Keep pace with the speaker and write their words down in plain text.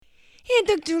It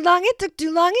took too long, it took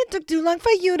too long, it took too long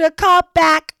for you to call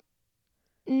back.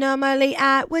 Normally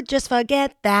I would just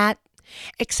forget that.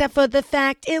 Except for the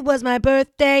fact it was my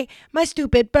birthday, my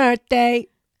stupid birthday.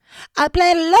 I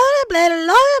played along, I played along,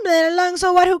 I played along,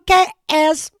 so what, who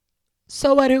cares?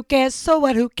 So what, who cares? So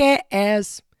what, who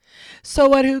cares? So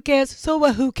what, who cares? So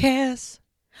what, who cares?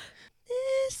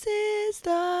 This is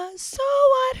the So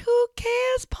What, Who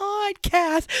Cares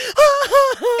podcast.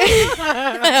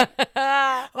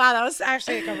 Wow, that was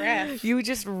actually like a riff. You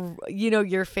just,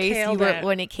 your face,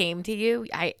 when it came to you,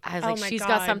 I was like, she's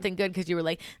got something good, because you were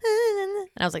like, and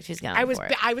I was like, she's going for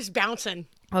it. I was bouncing.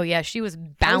 Oh, yeah, she was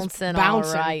bouncing all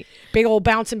right. Big old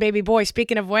bouncing baby boy.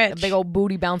 Speaking of which. A big old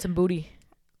bouncing booty.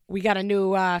 We got a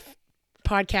new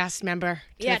podcast member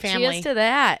to the family. Cheers to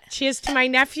that. Cheers to my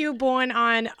nephew born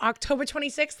on October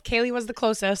 26th. Kaylee was the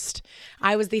closest.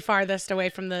 I was the farthest away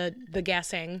from the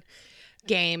guessing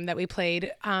game that we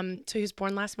played. So he was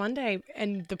born last Monday,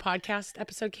 and the podcast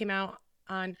episode came out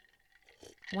on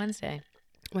Wednesday.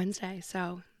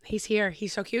 So he's here.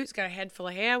 He's so cute. He's got a head full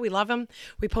of hair. We love him.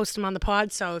 We post him on the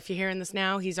pod. So if you're hearing this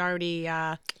now, he's already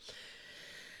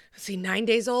 9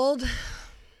 days old.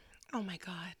 Oh my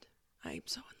God. I'm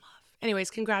so in love. Anyways,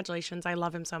 congratulations. I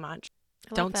love him so much.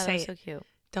 Don't say it. So cute.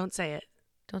 Don't say it.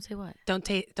 Don't say what? Don't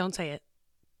say it.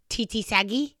 TT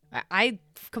Saggy? I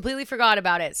completely forgot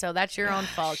about it, so that's your own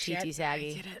fault, Shit, TT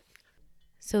Saggy. I did it.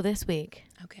 So this week,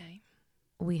 Okay.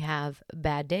 we have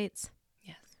bad dates.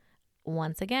 Yes.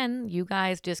 Once again, you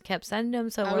guys just kept sending them,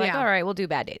 so we're like, yeah. all right, we'll do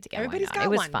bad dates again. Everybody's Why not? got It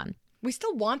was one. fun. We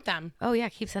still want them. Oh yeah,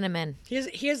 keep sending them in.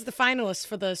 Here's the finalists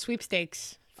for the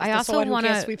sweepstakes. I also want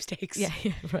to sweepstakes. Yeah,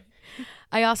 right.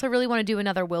 I also really want to do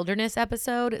another wilderness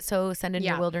episode, so send in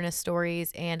your wilderness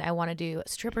stories, and I want to do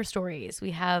stripper stories.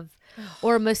 We have,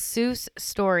 or masseuse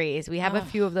stories. We have a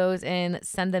few of those in.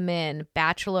 Send them in.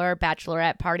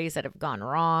 Bachelorette parties that have gone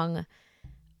wrong.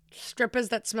 Strippers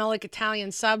that smell like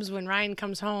Italian subs when Ryan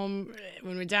comes home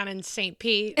when we're down in St.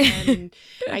 Pete, and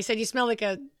I said you smell like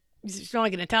an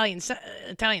Italian sub.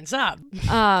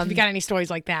 If you got any stories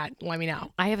like that, let me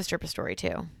know. I have a stripper story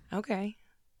too. Okay.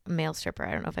 A male stripper.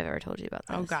 I don't know if I've ever told you about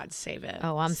this. Oh God, save it.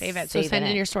 Oh, I'm save it. So saving send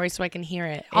in it. your story so I can hear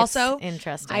it. It's Also,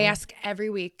 interesting. I ask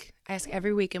every week,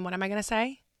 and what am I gonna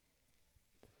say?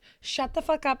 Shut the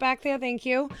fuck up back there. Thank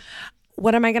you.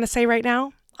 What am I gonna say right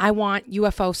now? I want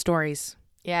UFO stories.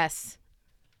 Yes.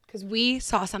 Because we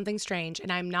saw something strange,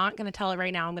 and I'm not gonna tell it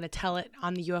right now. I'm gonna tell it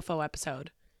on the UFO episode.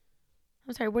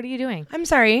 I'm sorry. What are you doing? I'm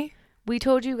sorry. We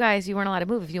told you guys you weren't allowed to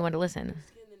move if you wanted to listen.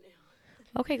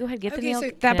 Okay, go ahead. Get the nail. So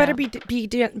that better be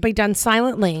done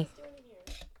silently.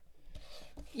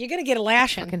 You're gonna get a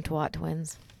lashing. Fucking twat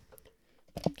twins.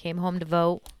 Came home to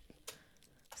vote.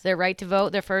 It's their right to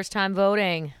vote. Their first time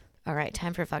voting. All right,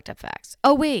 time for fucked up facts.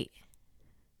 Oh wait,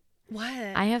 What?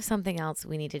 I have something else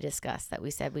we need to discuss that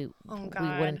we said we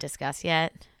wouldn't discuss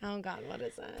yet. Oh God, what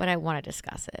is it? But I want to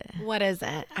discuss it. What is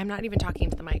it? I'm not even talking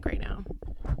to the mic right now.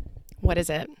 What is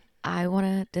it? I want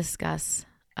to discuss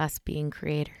us being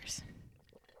creators.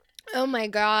 Oh my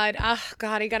God. Oh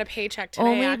God, I got a paycheck today.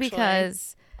 Only actually.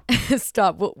 because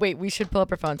stop. Wait, we should pull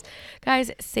up our phones.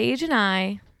 Guys, Sage and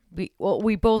I,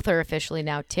 we both are officially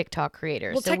now TikTok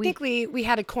creators. Well, So technically, we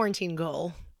had a quarantine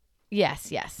goal.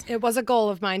 Yes. It was a goal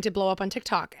of mine to blow up on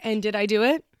TikTok. And did I do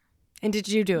it? And did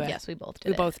you do it? Yes, we both did.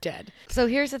 We both did. So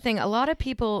here's the thing. A lot of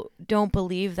people don't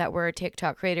believe that we're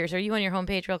TikTok creators. Are you on your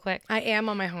homepage real quick? I am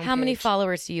on my homepage. How many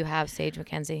followers do you have, Sage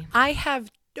McKenzie? I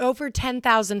have over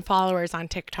 10,000 followers on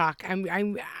TikTok.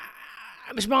 I'm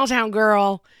a small town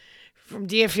girl from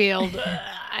Deerfield.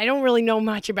 I don't really know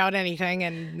much about anything,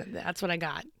 and that's what I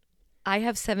got. I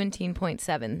have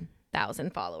 17.7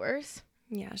 thousand followers.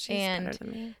 Yeah, she's better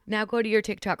than me. Now go to your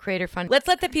TikTok creator fund. Let's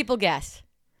let the people guess.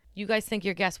 You guys think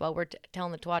your guess while we're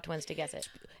telling the twat twins to guess it.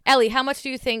 Ellie, how much do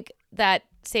you think that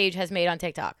Sage has made on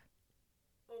TikTok?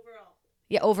 Overall.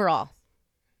 Yeah, overall.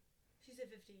 She said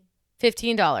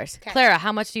 $15. $15. Okay. Clara,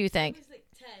 how much do you think? It's like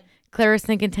 10. Clara's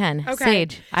thinking 10. Okay.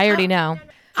 Sage, I already know.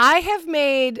 I have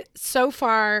made so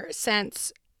far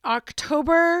since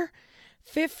October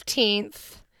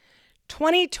 15th,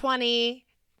 2020.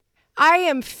 I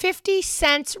am 50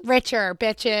 cents richer,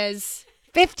 bitches.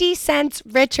 50 cents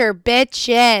richer,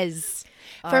 bitches.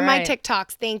 For All my right.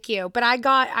 TikToks, thank you. But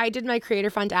I did my creator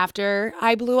fund after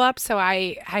I blew up, so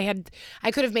I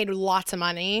could have made lots of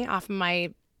money off of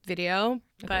my video,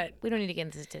 but We don't need to get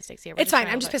into statistics here. it's fine.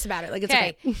 I'm just pissed about it. Like, it's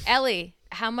okay. Ellie,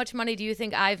 how much money do you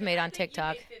think I've made on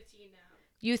TikTok? 15 now.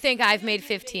 You think I've made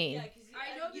 15? I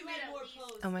know you made more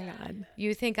posts. Oh my God.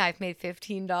 You think I've made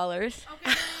 $15?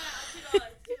 Okay, $2.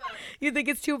 You think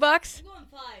it's $2? I'm going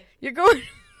 5. You're going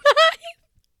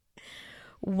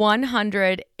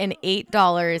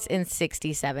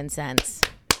 $108.67.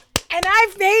 And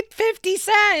I've made 50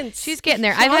 cents. She's getting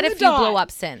there. I've had a few blow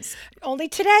ups since. Only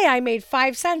today I made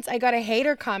 5 cents. I got a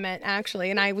hater comment, actually,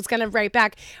 and I was going to write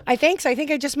back, I think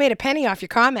I just made a penny off your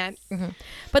comment. Mm-hmm.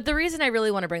 But the reason I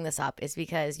really want to bring this up is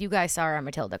because you guys saw our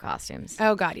Matilda costumes.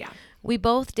 Oh, God, yeah. We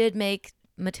both did make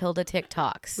Matilda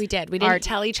TikToks. We did. We didn't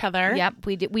tell each other. Yep,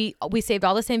 we did. We saved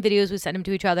all the same videos. We sent them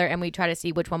to each other, and we try to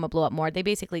see which one would blow up more. They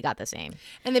basically got the same.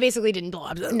 And they basically didn't blow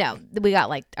up. No, we got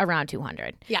like around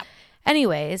 200. Yeah.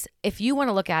 Anyways, if you want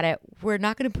to look at it, we're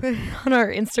not going to put it on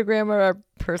our Instagram or our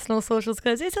personal socials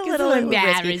because it's a little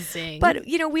embarrassing. Risky. But,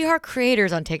 we are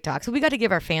creators on TikTok, so we got to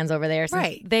give our fans over there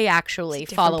since they actually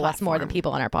follow us more than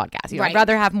people on our podcast. I'd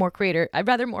rather have more creators. I'd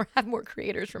rather have more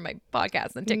creators for my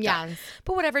podcast than TikTok. Yes.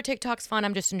 But whatever, TikTok's fun.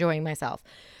 I'm just enjoying myself.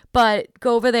 But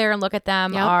go over there and look at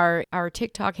them. Yep. Our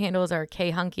TikTok handles are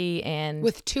khunky and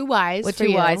with 2 Y's. With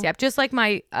 2 Y's, yep. Just like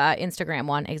my Instagram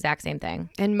one, exact same thing.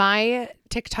 And my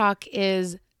TikTok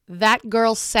is that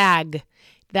girl sag.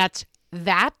 That's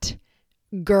that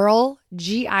girl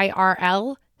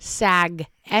GIRL sag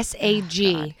SAG.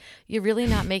 Oh, you're really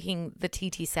not making the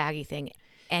TT saggy thing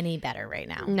any better right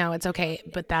now. No, it's okay,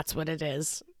 but that's what it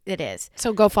is. It is.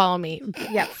 So go follow me.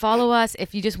 Yeah, follow us.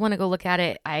 If you just want to go look at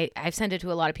it, I've sent it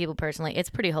to a lot of people personally. It's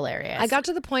pretty hilarious. I got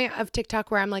to the point of TikTok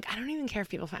where I'm like, I don't even care if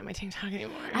people find my TikTok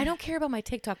anymore. I don't care about my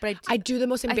TikTok, but I do the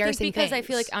most embarrassing things. Because I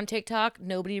feel like on TikTok,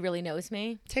 nobody really knows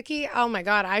me. Tiki, oh my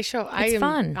God,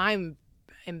 fun. I'm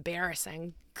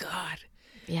embarrassing. God.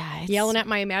 Yeah. Yelling at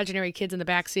my imaginary kids in the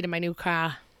backseat of my new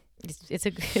car. It's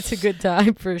a good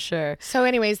time for sure. So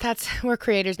anyways, we're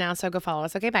creators now, so go follow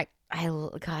us. Okay, bye.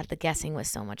 God, the guessing was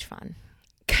so much fun.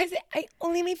 Guys, I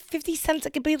only made 50 cents.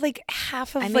 I could be like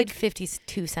half of I made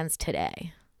 52 cents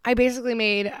today. I basically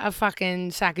made a fucking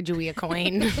Sacagawea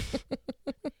coin.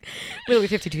 Literally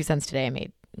 52 cents today I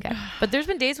made. Okay. But there's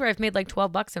been days where I've made like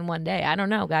 $12 in one day. I don't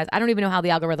know, guys. I don't even know how the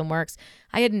algorithm works.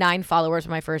 I had 9 followers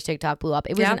when my first TikTok blew up.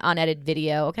 It was an unedited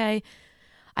video, okay?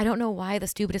 I don't know why the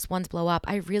stupidest ones blow up.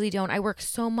 I really don't. I work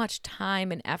so much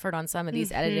time and effort on some of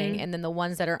these editing, and then the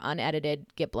ones that are unedited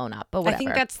get blown up. But whatever. I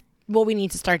think that's what we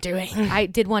need to start doing. I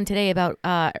did one today about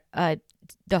the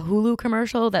Hulu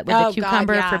commercial that with the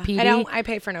cucumber for PD. I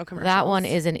pay for no commercials. That one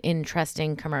is an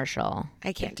interesting commercial.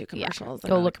 I can't do commercials. Yeah.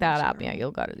 Go look that up. Yeah,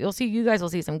 you'll see. You guys will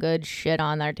see some good shit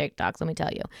on their TikToks. Let me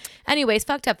tell you. Anyways,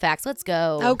 fucked up facts. Let's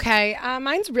go. Okay,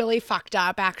 mine's really fucked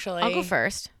up. Actually, I'll go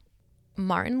first.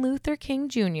 Martin Luther King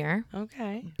Jr.,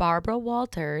 Barbara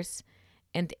Walters,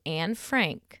 and Anne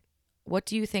Frank. What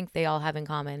do you think they all have in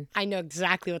common? I know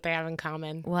exactly what they have in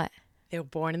common. What? They were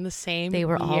born in the same year. They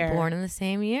were all born in the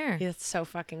same year. It's so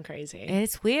fucking crazy.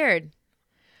 It's weird.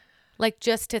 Like,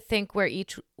 just to think where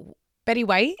each... Betty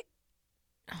White?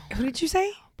 Who did you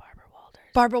say? Barbara Walters.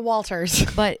 Barbara Walters.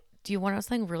 But... do you want to know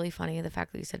something really funny? The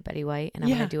fact that you said Betty White, and I'm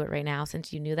going to do it right now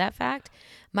since you knew that fact.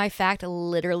 My fact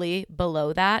literally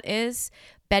below that is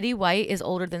Betty White is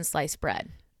older than sliced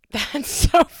bread. That's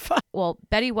so fun. Well,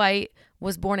 Betty White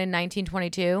was born in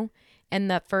 1922, and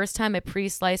the first time a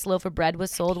pre-sliced loaf of bread was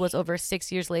sold was over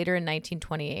 6 years later in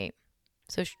 1928.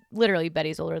 So literally,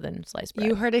 Betty's older than sliced bread.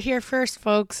 You heard it here first,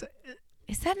 folks.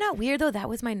 Is that not weird, though? That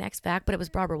was my next fact, but it was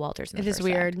Barbara Walters. It is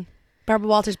weird. Fact. Barbara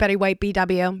Walters, Betty White,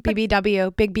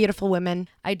 BBW, big beautiful women.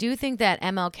 I do think that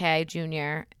MLK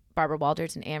Jr., Barbara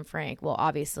Walters, and Anne Frank, well,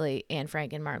 obviously Anne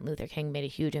Frank and Martin Luther King made a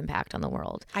huge impact on the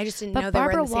world. I just didn't know they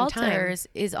were in the same time. But Barbara Walters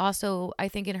is also, I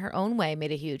think, in her own way,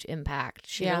 made a huge impact.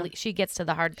 She gets to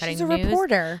the hard cutting news. She's a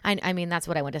reporter. I mean, that's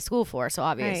what I went to school for, so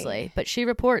obviously. Right. But she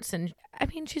reports, and I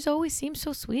mean, she's always seemed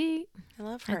so sweet. I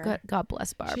love her. God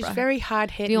bless Barbara. She's very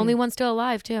hard-hitting. The only one still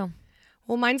alive, too.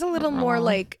 Well, mine's a little more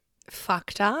like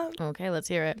fucked up. Okay, let's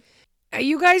hear it. Are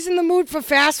you guys in the mood for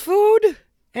fast food?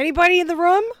 Anybody in the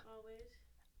room?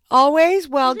 Always?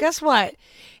 Well, guess what?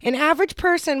 An average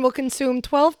person will consume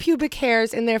 12 pubic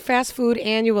hairs in their fast food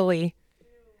annually.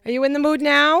 Are you in the mood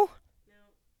now?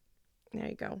 No. There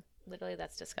you go. Literally,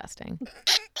 that's disgusting.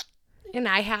 And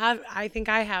I think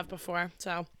I have before,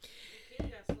 so.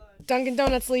 Dunkin'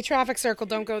 Donuts Lee Traffic Circle,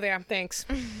 don't go there. Thanks.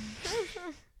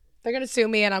 They're going to sue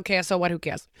me and I don't care, so what? Who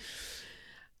cares?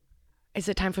 Is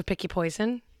it time for Pick Your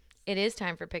Poison? It is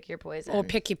time for Pick Your Poison. Or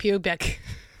Pick Your Pubic.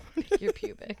 Pick Your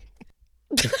Pubic.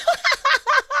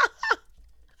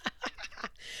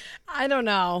 I don't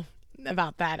know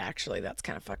about that, actually. That's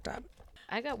kind of fucked up.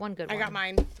 I got one good one. I got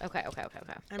mine. Okay.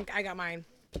 I got mine.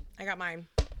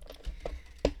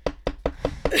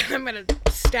 I'm going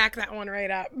to stack that one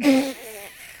right up.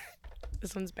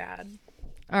 This one's bad.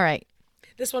 All right.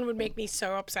 This one would make me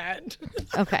so upset.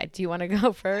 Okay. Do you want to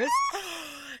go first?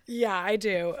 Yeah, I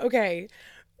do. Okay.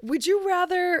 Would you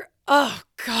rather Oh,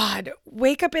 God.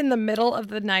 Wake up in the middle of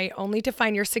the night only to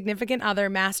find your significant other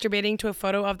masturbating to a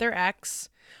photo of their ex.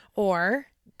 Or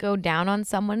Go down on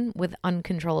someone with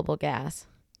uncontrollable gas.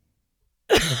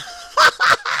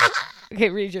 Okay,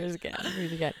 read yours again.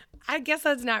 Read again. I guess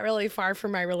that's not really far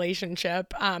from my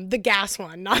relationship. The gas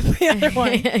one, not the other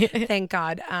one. Thank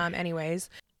God. Anyways.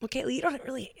 Okay, you don't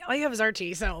really, all you have is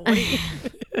RT, so what do you...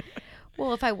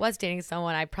 Well, if I was dating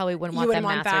someone, I probably wouldn't want wouldn't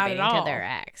them want that at masturbating to all. their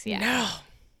ex. Yeah. No.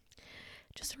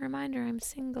 Just a reminder, I'm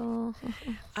single.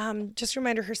 Just a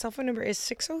reminder, her cell phone number is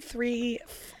 603...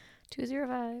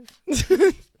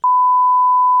 205.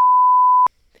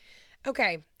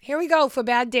 Okay, here we go for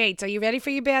bad dates. Are you ready for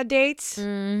your bad dates?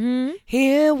 Mm-hmm.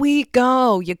 Here we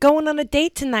go. You're going on a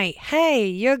date tonight. Hey,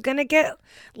 you're going to get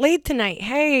laid tonight.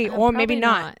 Hey, or maybe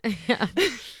not. Yeah.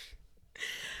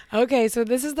 Okay, so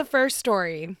this is the first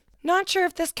story. Not sure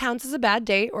if this counts as a bad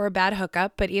date or a bad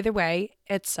hookup, but either way,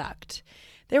 it sucked.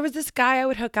 There was this guy I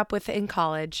would hook up with in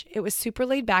college. It was super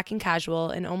laid back and casual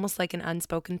and almost like an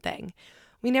unspoken thing.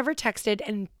 We never texted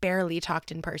and barely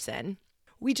talked in person.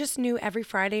 We just knew every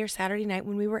Friday or Saturday night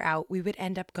when we were out, we would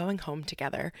end up going home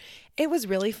together. It was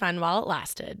really fun while it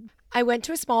lasted. I went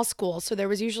to a small school, so there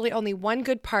was usually only one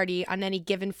good party on any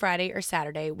given Friday or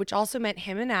Saturday, which also meant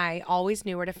him and I always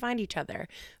knew where to find each other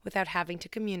without having to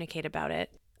communicate about it.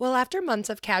 Well, after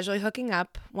months of casually hooking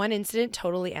up, one incident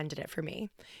totally ended it for me.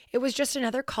 It was just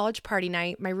another college party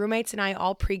night. My roommates and I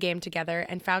all pre-gamed together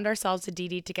and found ourselves a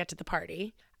DD to get to the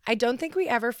party. I don't think we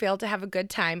ever failed to have a good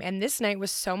time, and this night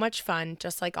was so much fun,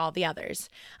 just like all the others,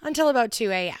 until about 2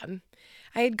 a.m.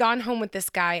 I had gone home with this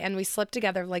guy, and we slept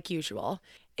together like usual.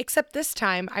 Except this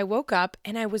time, I woke up,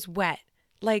 and I was wet.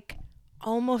 Like,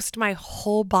 almost my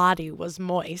whole body was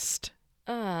moist.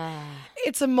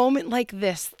 It's a moment like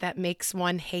this that makes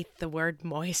one hate the word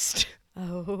moist.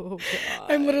 Oh,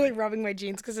 God. I'm literally rubbing my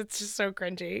jeans because it's just so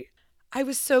cringy. I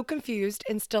was so confused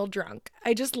and still drunk.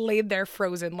 I just laid there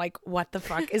frozen like, what the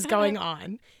fuck is going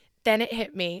on? Then it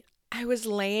hit me. I was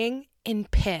laying in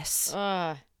piss.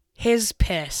 His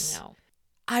piss. No.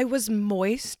 I was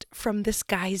moist from this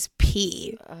guy's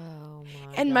pee. Oh,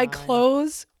 my And God. my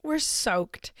clothes were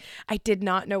soaked. I did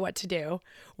not know what to do.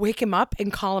 Wake him up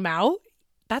and call him out?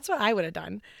 That's what I would have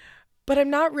done. But I'm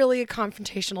not really a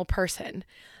confrontational person.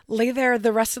 Lay there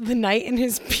the rest of the night in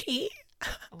his pee?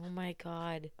 Oh, my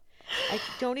God. I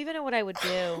don't even know what I would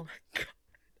do.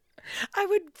 I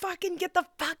would fucking get the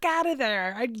fuck out of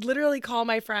there. I'd literally call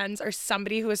my friends or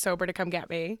somebody who was sober to come get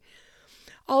me.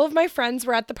 All of my friends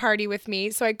were at the party with me,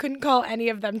 so I couldn't call any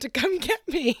of them to come get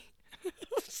me.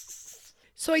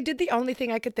 So I did the only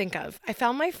thing I could think of. I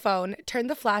found my phone, turned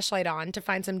the flashlight on to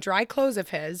find some dry clothes of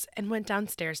his, and went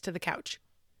downstairs to the couch.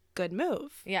 Good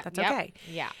move. Yeah. That's yep, okay.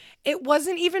 Yeah. It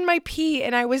wasn't even my pee,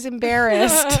 and I was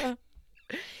embarrassed.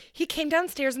 He came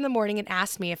downstairs in the morning and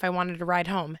asked me if I wanted to ride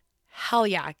home. Hell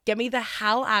yeah. Get me the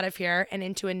hell out of here and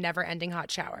into a never-ending hot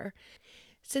shower.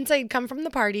 Since I had come from the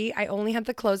party, I only had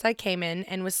the clothes I came in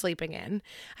and was sleeping in.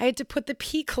 I had to put the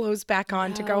pee clothes back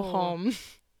on to go No. home.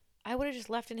 I would have just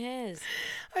left in his.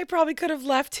 I probably could have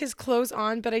left his clothes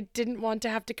on, but I didn't want to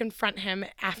have to confront him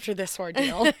after this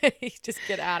ordeal. Just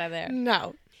get out of there.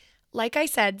 No. Like I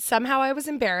said, somehow I was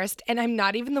embarrassed, and I'm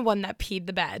not even the one that peed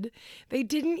the bed. They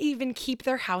didn't even keep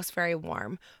their house very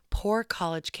warm. Poor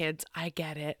college kids, I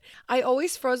get it. I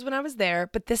always froze when I was there,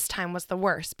 but this time was the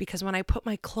worst because when I put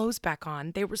my clothes back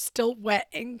on, they were still wet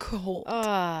and cold.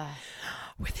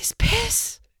 With his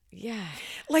piss. Yeah.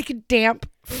 Like damp,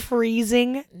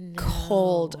 freezing,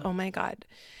 cold. Oh my God.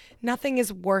 Nothing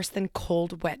is worse than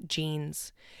cold, wet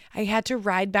jeans. I had to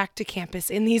ride back to campus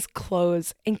in these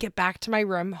clothes and get back to my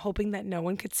room hoping that no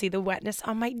one could see the wetness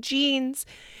on my jeans.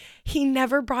 He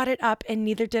never brought it up and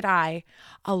neither did I.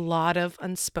 A lot of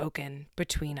unspoken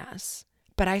between us.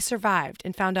 But I survived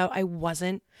and found out I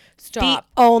wasn't the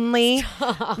only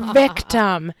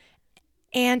victim.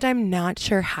 And I'm not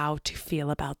sure how to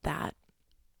feel about that.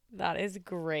 That is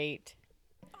great.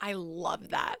 I love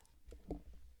that.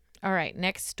 All right,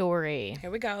 next story.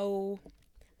 Here we go.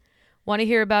 Want to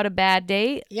hear about a bad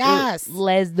date? Yes.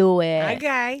 Let's do it.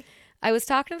 Okay. I was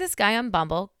talking to this guy on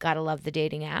Bumble, gotta love the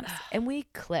dating apps, and we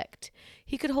clicked.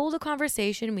 He could hold a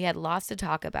conversation, we had lots to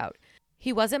talk about.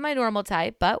 He wasn't my normal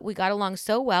type, but we got along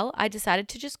so well, I decided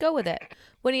to just go with it.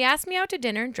 When he asked me out to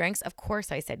dinner and drinks, of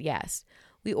course I said yes.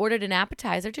 We ordered an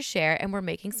appetizer to share and were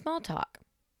making small talk.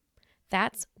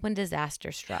 That's when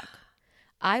disaster struck.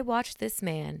 I watched this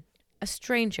man, a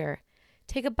stranger,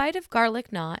 take a bite of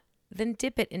garlic knot, then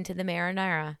dip it into the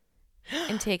marinara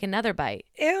and take another bite.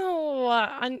 Ew.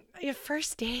 On your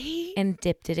first date? And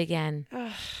dipped it again.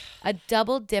 Ugh. A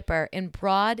double dipper in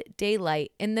broad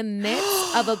daylight in the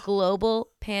midst of a global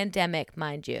pandemic,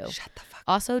 mind you. Shut the fuck up.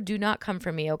 Also, do not come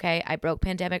for me, okay? I broke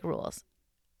pandemic rules.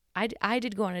 I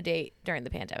did go on a date during the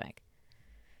pandemic.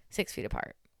 6 feet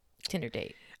apart. Tinder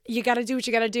date. You got to do what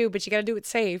you got to do, but you got to do it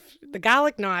safe. The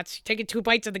garlic knots, taking 2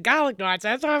 bites of the garlic knots,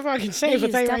 that's not fucking safe. I'll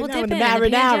tell you right now, in the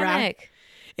marinara.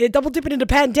 You're double dipping in the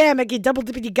pandemic, you're double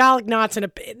dipping your garlic knots in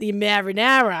the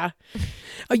marinara.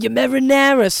 Oh, your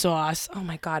marinara sauce. Oh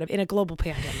my God, in a global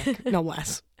pandemic, no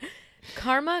less.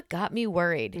 Karma got me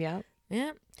worried. Yeah.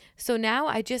 Yeah. So now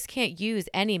I just can't use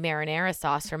any marinara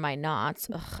sauce for my knots.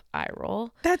 Ugh, eye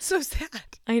roll. That's so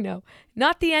sad. I know.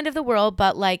 Not the end of the world,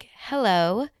 but like,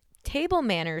 hello, table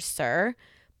manners, sir.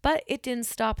 But it didn't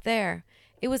stop there.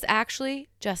 It was actually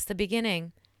just the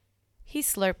beginning. He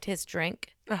slurped his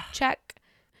drink. Check.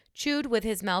 Chewed with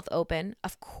his mouth open,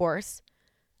 of course.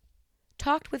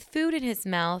 Talked with food in his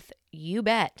mouth, you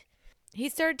bet. He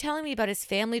started telling me about his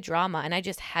family drama, and I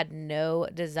just had no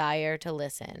desire to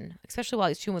listen, especially while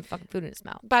he's chewing with fucking food in his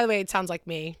mouth. By the way, it sounds like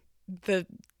me. The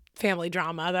family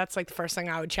drama, that's like the first thing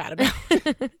I would chat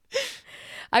about.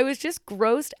 I was just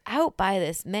grossed out by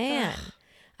this man.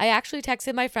 I actually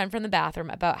texted my friend from the bathroom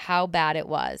about how bad it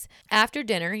was. After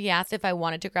dinner, he asked if I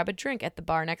wanted to grab a drink at the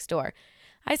bar next door.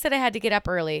 I said I had to get up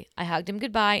early. I hugged him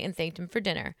goodbye and thanked him for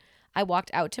dinner. I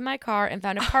walked out to my car and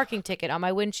found a parking ticket on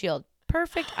my windshield.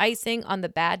 Perfect icing on the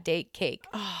bad date cake.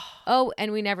 Oh,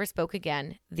 and we never spoke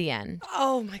again. The end.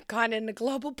 Oh my God, in a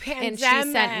global pandemic. And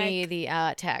she sent me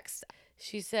the text.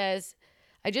 She says,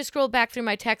 I just scrolled back through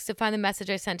my text to find the message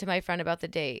I sent to my friend about the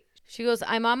date. She goes,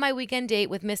 I'm on my weekend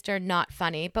date with Mr. Not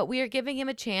Funny, but we are giving him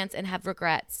a chance and have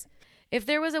regrets. If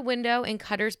there was a window in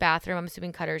Cutter's bathroom, I'm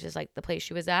assuming Cutter's is like the place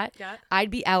she was at, Yeah. I'd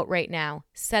be out right now.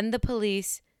 Send the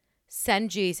police.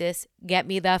 Send Jesus. Get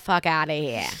me the fuck out of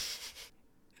here.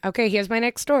 Okay, here's my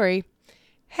next story.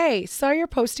 Hey, saw you're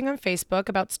posting on Facebook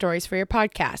about stories for your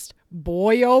podcast.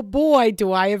 Boy, oh boy,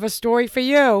 do I have a story for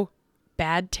you.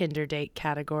 Bad Tinder date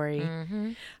category.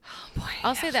 Mm-hmm. Oh boy.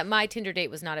 I'll say that my Tinder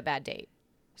date was not a bad date.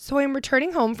 So I'm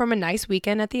returning home from a nice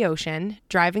weekend at the ocean,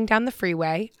 driving down the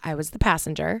freeway. I was the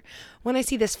passenger. When I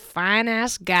see this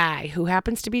fine-ass guy who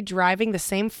happens to be driving the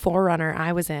same 4Runner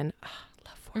I was in. Oh,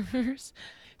 love 4Runners.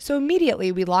 So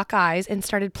immediately we lock eyes and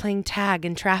started playing tag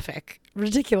in traffic.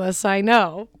 Ridiculous, I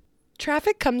know.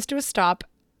 Traffic comes to a stop,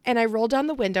 and I roll down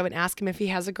the window and ask him if he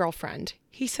has a girlfriend.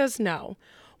 He says no.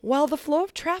 Well, the flow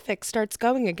of traffic starts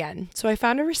going again, so I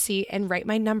found a receipt and write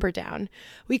my number down.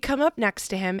 We come up next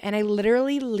to him, and I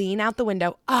literally lean out the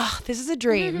window. This is a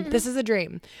dream. This is a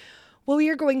dream. Well, we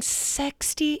are going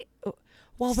 60...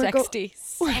 Well, we're 60.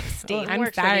 I'm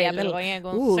Works for sorry, the a little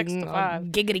going 65.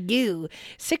 giggity goo.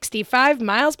 65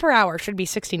 miles per hour. Should be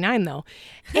 69 though.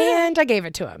 And I gave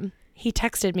it to him. He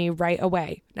texted me right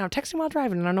away. Now, texting while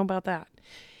driving, I don't know about that.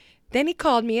 Then he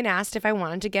called me and asked if I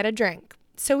wanted to get a drink.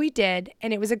 So we did,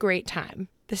 and it was a great time.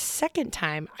 The second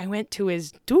time, I went to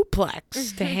his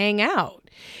duplex to hang out,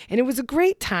 and it was a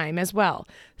great time as well.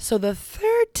 So the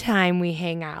third time we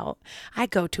hang out, I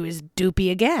go to his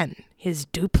doopy again, his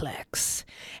duplex,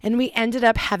 and we ended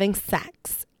up having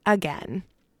sex again.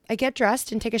 I get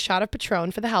dressed and take a shot of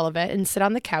Patron for the hell of it and sit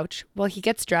on the couch while he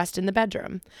gets dressed in the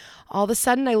bedroom. All of a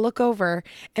sudden, I look over,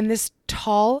 and this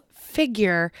tall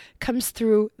figure comes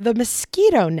through the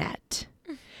mosquito net.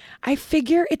 I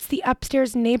figure it's the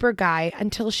upstairs neighbor guy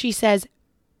until she says,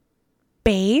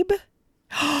 babe?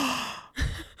 Oh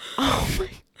my.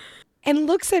 And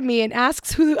looks at me and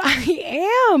asks who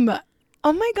I am.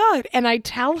 Oh my God. And I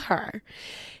tell her.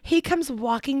 He comes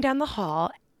walking down the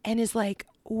hall and is like,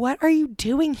 what are you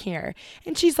doing here?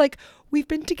 And she's like, we've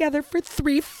been together for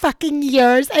 3 fucking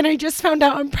years and I just found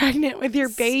out I'm pregnant with your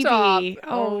baby. Stop.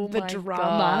 Oh, the my drama.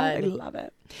 God. I love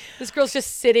it. This girl's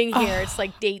just sitting here. It's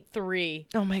like date 3.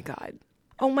 Oh my God.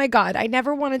 Oh my God. I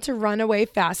never wanted to run away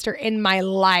faster in my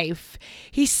life.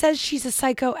 He says she's a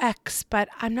psycho ex, but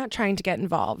I'm not trying to get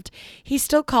involved. He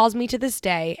still calls me to this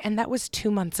day, and that was 2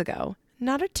 months ago.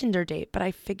 Not a Tinder date, but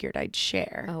I figured I'd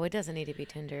share. Oh, it doesn't need to be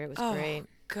Tinder. It was great.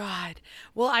 God.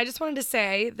 Well, I just wanted to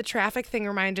say the traffic thing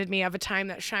reminded me of a time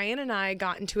that Cheyenne and I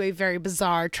got into a very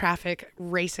bizarre traffic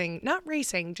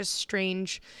just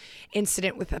strange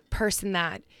incident with a person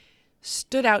that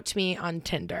stood out to me on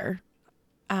Tinder.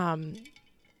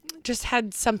 Just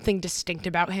had something distinct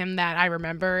about him that I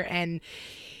remember. And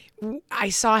I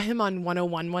saw him on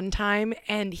 101 one time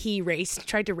and he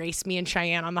tried to race me and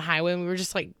Cheyenne on the highway. And we were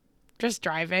just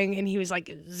driving and he was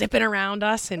like zipping around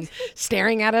us and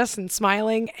staring at us and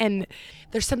smiling, and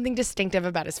there's something distinctive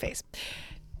about his face.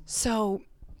 So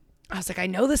I was like, I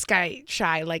know this guy,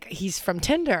 Shy, like he's from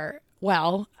Tinder.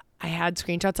 Well, I had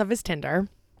screenshots of his Tinder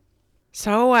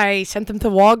So I sent them to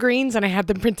Walgreens and I had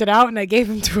them printed out and I gave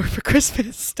them to her for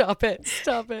Christmas. Stop it.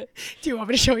 Stop it. Do you want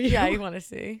me to show you? Yeah, you want to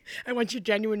see. I want your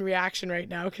genuine reaction right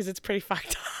now because it's pretty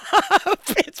fucked up.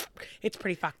 It's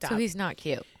pretty fucked up. So he's not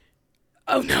cute.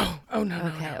 Oh no.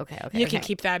 Okay, no. okay. You can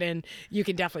keep that in. You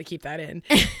can definitely keep that in.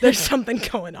 There's something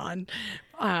going on.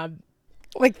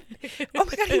 Like, oh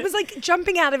my God, he was like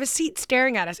jumping out of his seat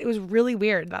staring at us. It was really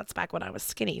weird. That's back when I was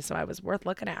skinny, so I was worth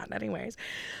looking at. Anyways.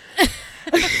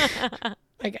 I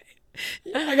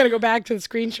gotta go back to the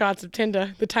screenshots of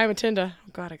Tinder, the time of Tinder. Oh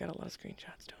God, I got a lot of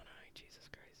screenshots, don't I? Jesus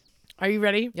Christ. Are you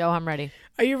ready? Yo, I'm ready.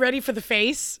 Are you ready for the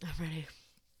face? I'm ready.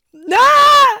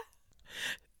 Nah!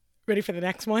 Ready for the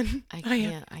next one? I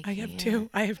can't. I have two.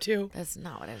 I have two. That's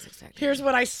not what I was expecting. Here's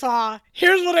what I saw.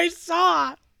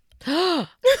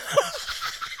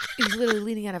 He's literally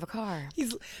leaning out of a car.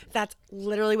 That's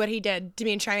literally what he did to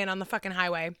me and Cheyenne on the fucking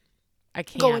highway. I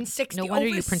can't. Going 60 No wonder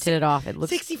over you printed it off. It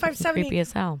looks 65, 70. creepy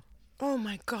as hell. Oh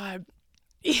my God.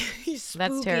 He's spooky.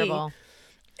 That's terrible.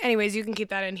 Anyways, you can keep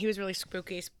that in. He was really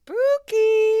spooky.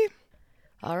 Spooky.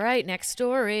 All right, next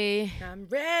story. I'm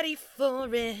ready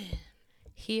for it.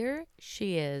 Here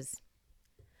she is.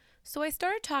 So I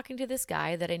started talking to this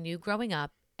guy that I knew growing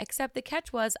up, except the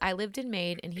catch was I lived in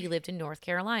Maine and he lived in North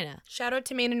Carolina. Shout out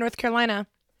to Maine and North Carolina.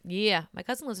 Yeah, my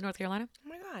cousin lives in North Carolina. Oh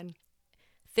my God.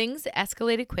 Things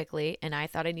escalated quickly, and I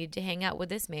thought I needed to hang out with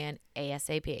this man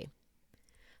ASAP.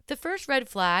 The first red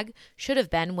flag should have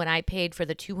been when I paid for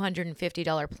the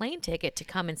 $250 plane ticket to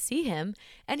come and see him,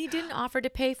 and he didn't offer to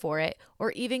pay for it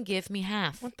or even give me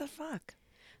half. What the fuck?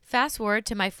 Fast forward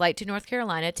to my flight to North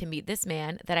Carolina to meet this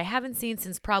man that I haven't seen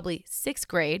since probably 6th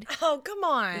grade. Oh, come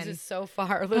on. This is so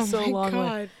far. This is so my long.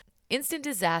 God. Instant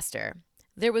disaster.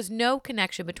 There was no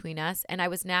connection between us, and I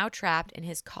was now trapped in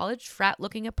his college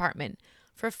frat-looking apartment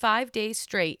for 5 days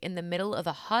straight in the middle of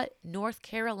a hot North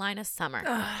Carolina summer.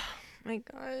 My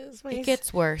God. It's my It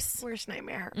gets worse. worst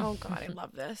nightmare. Oh God, I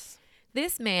love this.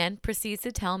 This man proceeds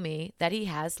to tell me that he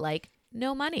has,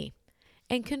 no money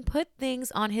and can put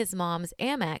things on his mom's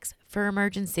Amex for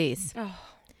emergencies. Oh.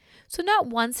 So not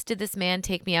once did this man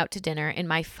take me out to dinner in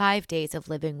my 5 days of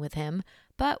living with him,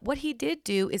 but what he did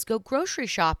do is go grocery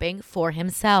shopping for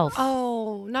himself.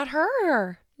 Oh, not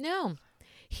her. No.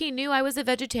 He knew I was a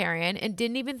vegetarian and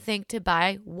didn't even think to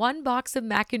buy 1 box of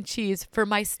mac and cheese for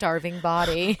my starving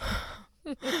body.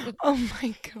 Oh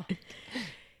my God.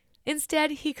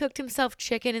 Instead, he cooked himself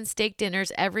chicken and steak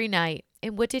dinners every night.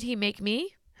 And what did he make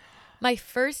me? My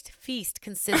first feast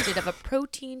consisted of a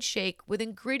protein shake with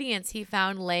ingredients he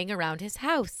found laying around his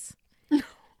house.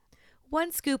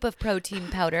 1 scoop of protein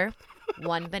powder,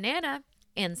 1 banana,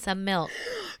 and some milk.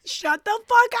 Shut the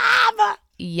fuck up.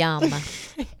 Yum.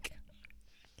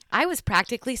 I was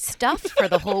practically stuffed for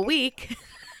the whole week.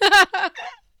 I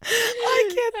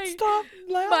can't stop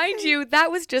laughing. Mind you,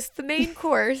 that was just the main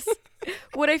course.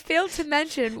 What I failed to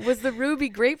mention was the ruby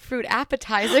grapefruit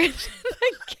appetizer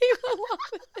that came along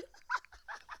with it.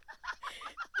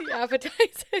 The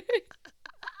appetizer.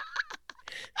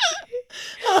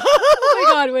 Oh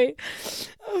my God, wait.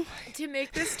 To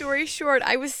make this story short,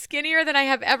 I was skinnier than I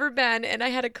have ever been, and I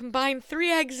had to combine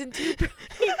 3 eggs and 2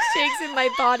 protein shakes in my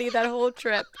body that whole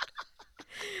trip.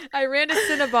 I ran to the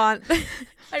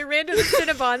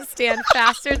Cinnabon stand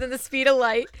faster than the speed of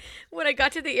light when I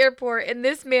got to the airport, and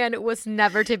this man was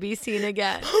never to be seen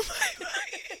again. Oh my God.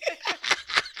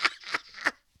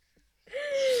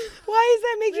 Why is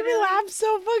that making me laugh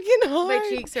so fucking hard? My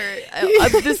cheeks hurt.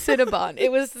 The Cinnabon.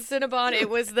 It was the Cinnabon. It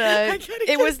was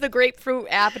the grapefruit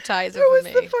appetizer It was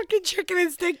for me. the fucking chicken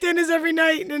and steak dinners every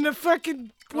night and the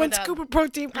fucking 1 scoop of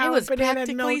protein powder. I was banana and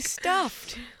practically milk.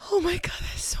 stuffed. Oh my God,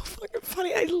 that's so fucking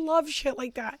funny. I love shit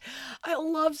like that. I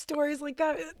love stories like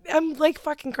that. I'm like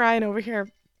fucking crying over here.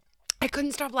 I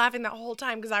couldn't stop laughing that whole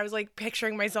time because I was like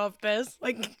picturing myself this.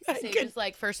 Like, It's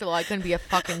like, first of all, I couldn't be a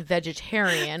fucking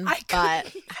vegetarian, I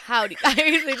but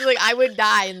I would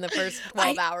die in the first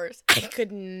 12 hours. I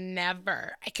could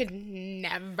never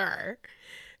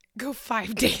go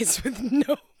 5 days with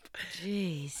no.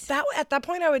 Jeez. At that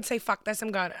point, I would say, fuck this.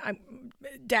 I'm gone.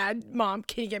 Dad, Mom,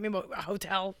 can you get me a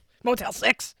hotel? Motel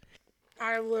 6.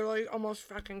 I literally almost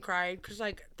fucking cried because,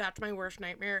 like, that's my worst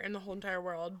nightmare in the whole entire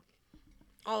world.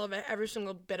 All of it. Every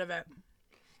single bit of it.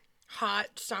 Hot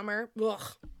summer. Ugh.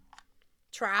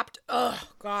 Trapped. Ugh.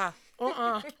 God.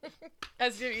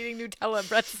 As you're eating Nutella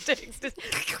breadsticks.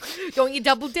 Don't you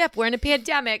double dip. We're in a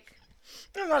pandemic.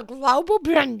 There's a global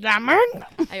pandemic.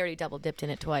 I already double dipped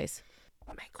in it twice.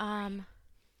 Oh my God.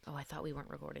 Oh, I thought we weren't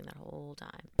recording that whole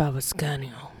time.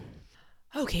 Babascanio.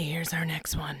 Okay, here's our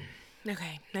next one.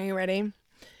 Okay, now you ready?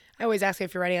 I always ask you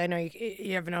if you're ready. I know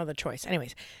you have no other choice.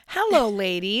 Anyways, hello,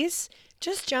 ladies.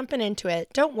 Just jumping into it.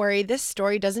 Don't worry, this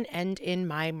story doesn't end in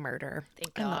my murder.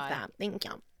 Thank I love God. that. Thank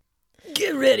you.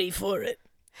 Get ready for it.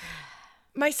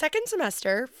 My second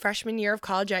semester, freshman year of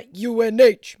college at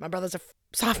UNH, my brother's a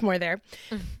sophomore there,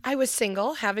 I was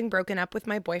single, having broken up with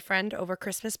my boyfriend over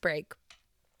Christmas break.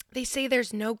 They say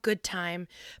there's no good time,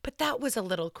 but that was a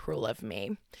little cruel of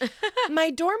me. My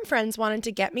dorm friends wanted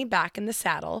to get me back in the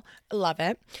saddle. I love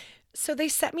it. So they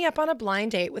set me up on a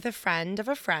blind date with a friend of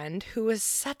a friend who was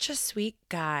such a sweet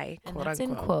guy, And quote that's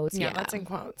in unquote. quotes, Yeah, yeah. that's in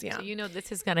quotes, yeah. So you know this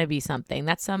is going to be something.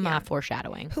 That's some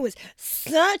foreshadowing. Who was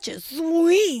such a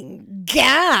sweet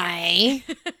guy.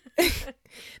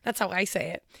 That's how I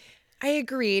say it. I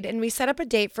agreed, and we set up a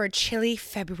date for a chilly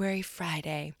February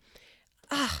Friday.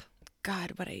 Ah,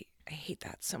 God, but I hate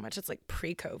that so much. It's like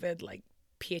pre-COVID, like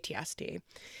PTSD.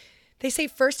 They say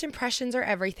first impressions are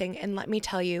everything, and let me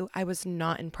tell you, I was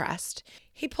not impressed.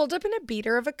 He pulled up in a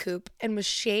beater of a coupe and was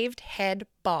shaved head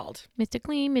bald. Mr.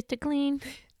 Clean, Mr. Clean.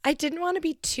 I didn't want to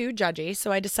be too judgy,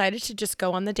 so I decided to just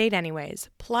go on the date anyways.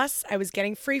 Plus, I was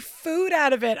getting free food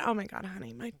out of it. Oh my God,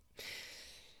 honey,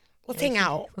 let's hang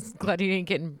out. I'm glad you didn't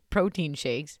get protein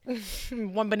shakes.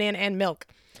 1 banana and milk.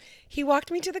 He walked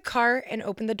me to the car and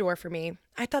opened the door for me.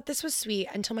 I thought this was sweet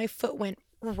until my foot went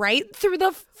right through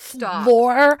the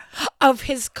floor of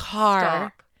his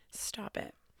car. Stop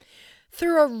it.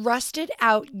 Through a rusted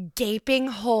out gaping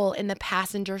hole in the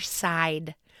passenger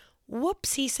side.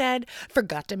 Whoops, he said.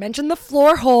 Forgot to mention the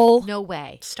floor hole. No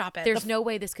way. Stop it. There's no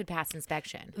way this could pass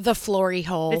inspection. The floory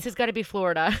hole. This has got to be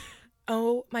Florida.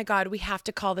 Oh my God, we have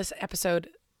to call this episode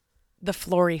the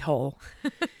floory hole.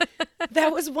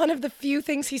 That was one of the few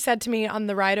things he said to me on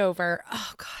the ride over.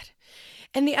 Oh God.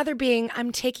 And the other being,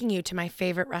 I'm taking you to my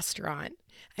favorite restaurant.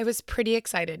 I was pretty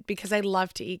excited because I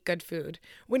love to eat good food.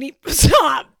 When he,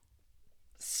 stop.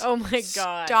 Oh my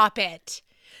God. Stop it.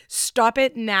 Stop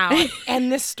it now.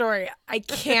 End this story. I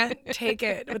can't take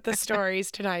it with the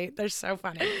stories tonight. They're so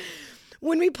funny.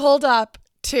 When we pulled up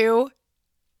to,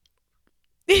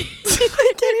 I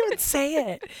can't even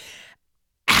say it,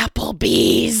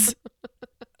 Applebee's.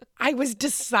 I was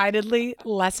decidedly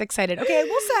less excited. Okay, I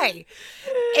will say,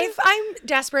 if I'm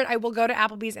desperate, I will go to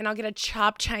Applebee's and I'll get a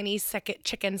chopped Chinese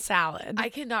chicken salad. I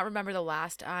cannot remember the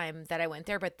last time that I went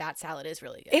there, but that salad is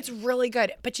really good. It's really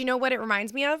good. But you know what it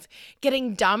reminds me of?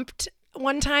 Getting dumped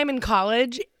one time in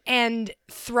college and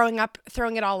throwing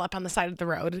it all up on the side of the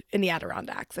road in the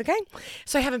Adirondacks, okay?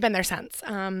 So I haven't been there since.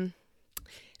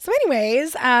 So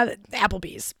anyways,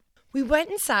 Applebee's. We went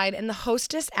inside and the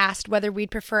hostess asked whether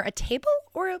we'd prefer a table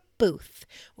or a booth.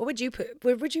 What would you pick?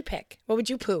 What would you pick? What would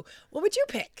you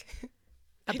pick?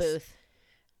 A booth.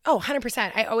 Oh,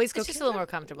 100%. I always go. It's just a little more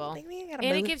comfortable. Think we got a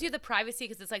And it booth? gives you the privacy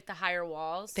because it's like the higher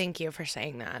walls. Thank you for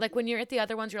saying that. Like when you're at the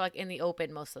other ones, you're like in the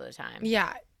open most of the time.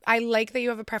 Yeah, I like that you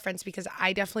have a preference because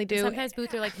I definitely do. Sometimes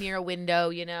booths are like near a window,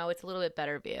 you know, it's a little bit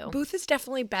better view. Booth is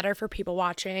definitely better for people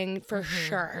watching for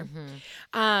sure.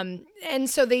 And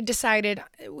so they decided,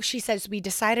 she says, we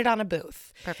decided on a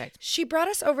booth. Perfect. She brought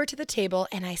us over to the table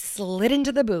and I slid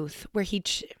into the booth where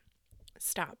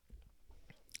Stop.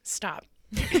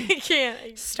 I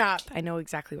can't. Stop. I know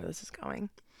exactly where this is going.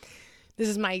 This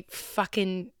is my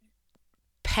fucking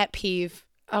pet peeve.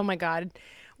 Oh my God.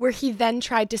 Where he then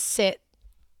tried to sit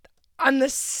on the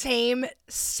same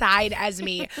side as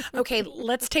me. Okay,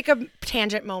 let's take a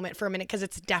tangent moment for a minute because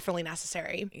it's definitely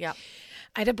necessary. Yep.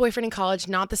 I had a boyfriend in college,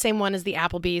 not the same one as the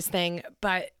Applebee's thing,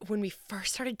 but when we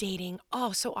first started dating,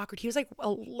 oh, so awkward. He was like a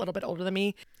little bit older than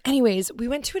me. Anyways, we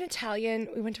went to an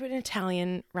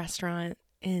Italian restaurant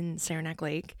in Saranac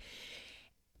Lake,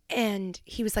 and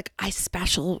he was like, I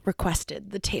special requested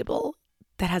the table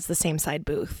that has the same side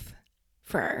booth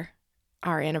for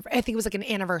our anniversary. I think it was like an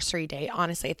anniversary day.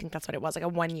 Honestly, I think that's what it was, like a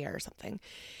 1 year or something.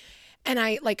 And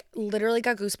I like literally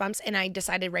got goosebumps and I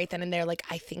decided right then and there, like,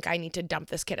 I think I need to dump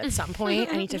this kid at some point.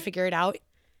 I need to figure it out.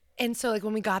 And so like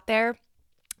when we got there,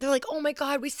 they're like, oh my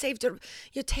God, we saved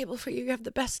your table for you. You have the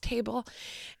best table.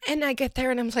 And I get there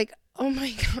and I'm like, oh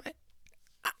my God,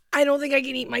 I don't think I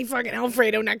can eat my fucking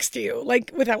Alfredo next to you,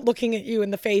 like without looking at you in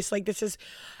the face. Like this is,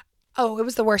 oh, it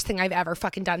was the worst thing I've ever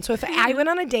fucking done. So if I went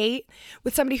on a date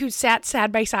with somebody who sat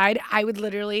side by side, I would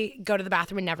literally go to the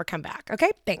bathroom and never come back.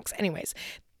 Okay, thanks. Anyways,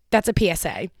 that's a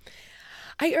PSA.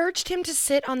 I urged him to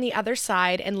sit on the other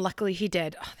side, and luckily he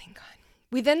did. Oh, thank God.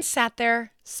 We then sat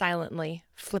there silently,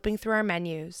 flipping through our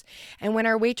menus. And when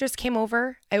our waitress came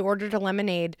over, I ordered a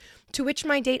lemonade, to which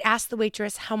my date asked the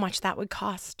waitress how much that would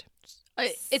cost.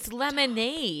 It's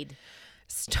lemonade.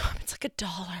 Stop. It's like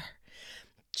 $1.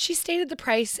 She stated the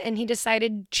price, and he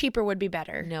decided cheaper would be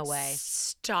better. No way.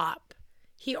 Stop.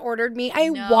 He ordered me a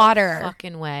No water.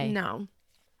 fucking way. No.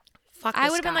 fuck I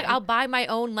this would have been like, guy. I'll buy my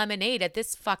own lemonade at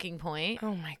this fucking point.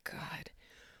 Oh my God.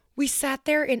 We sat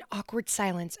there in awkward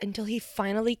silence until he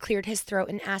finally cleared his throat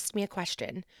and asked me a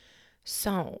question.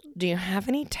 So, do you have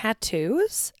any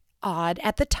tattoos? Odd.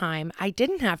 At the time, I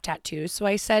didn't have tattoos, so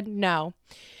I said no.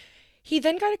 He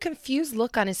then got a confused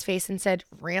look on his face and said,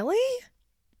 Really?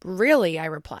 Really, I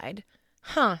replied.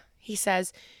 Huh, he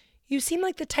says. You seem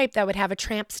like the type that would have a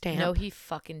tramp stamp. No, he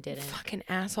fucking didn't. Fucking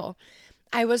asshole.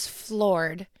 I was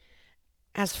floored.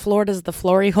 As floored as the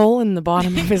floory hole in the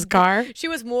bottom of his car. She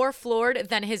was more floored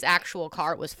than his actual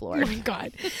car was Oh floored. my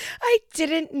God. I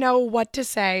didn't know what to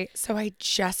say, so I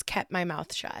just kept my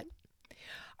mouth shut.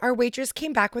 Our waitress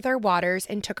came back with our waters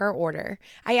and took our order.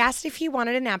 I asked if he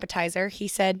wanted an appetizer. He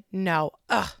said no.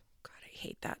 Ugh. God, I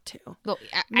hate that too. Well,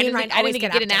 I Me and didn't Ryan think always you'd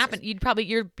get get an appetizers. apple.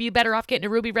 You'd be better off getting a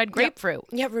ruby red grapefruit.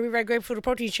 Yeah, ruby red grapefruit or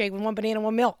protein shake with 1 banana,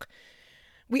 1 milk.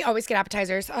 We always get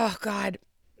appetizers. Oh God.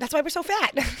 That's why we're so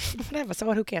fat. Whatever. So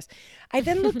what? Who cares? I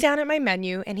then looked down at my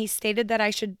menu and he stated that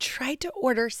I should try to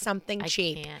order something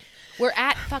cheap. Can't. We're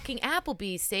at fucking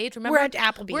Applebee's, Sage. Remember? We're at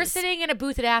Applebee's. We're sitting in a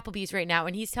booth at Applebee's right now,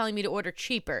 and he's telling me to order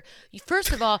cheaper.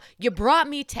 First of all, you brought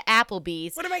me to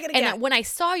Applebee's. What am I gonna and get? when I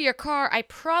saw your car, I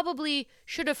probably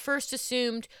should have first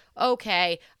assumed,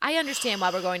 okay, I understand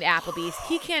why we're going to Applebee's.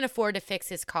 He can't afford to fix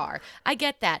his car. I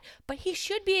get that. But he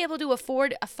should be able to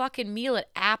afford a fucking meal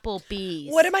at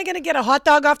Applebee's. What am I going to get? A hot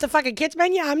dog off the fucking kids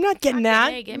menu? I'm not getting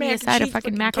that. hey, give me a side of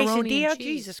fucking macaroni and cheese.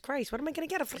 Jesus Christ. What am I going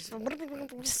to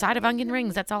get? Side of onion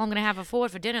rings. That's all I'm going to have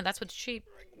afford for dinner. That's what's cheap.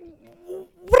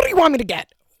 What do you want me to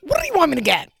get? What do you want me to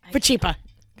get for cheaper?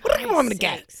 What do you want me to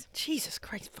sakes. get? Jesus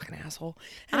Christ, fucking asshole.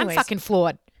 I'm Anyways. fucking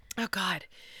floored. Oh, God.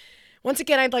 Once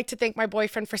again, I'd like to thank my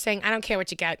boyfriend for saying, I don't care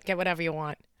what you get. Get whatever you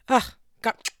want. Ugh.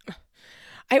 God.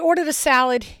 I ordered a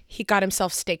salad. He got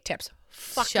himself steak tips.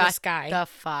 Fuck Shut this guy. the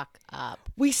fuck up.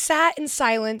 We sat in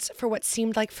silence for what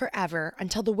seemed like forever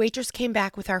until the waitress came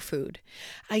back with our food.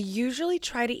 I usually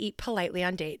try to eat politely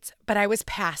on dates, but I was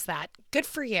past that. Good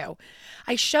for you.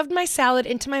 I shoved my salad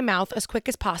into my mouth as quick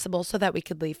as possible so that we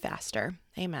could leave faster.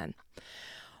 Amen.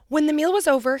 When the meal was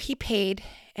over, he paid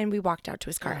and we walked out to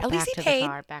his car. At least he paid,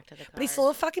 Back to the car. but he's still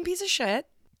a fucking piece of shit.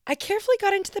 I carefully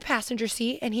got into the passenger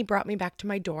seat and he brought me back to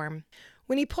my dorm.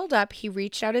 When he pulled up, he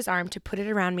reached out his arm to put it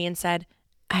around me and said,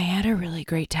 I had a really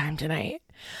great time tonight.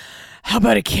 How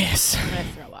about a kiss? I'm gonna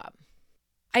throw up.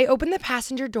 I opened the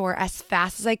passenger door as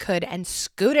fast as I could and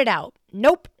scooted out.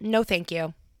 Nope, no thank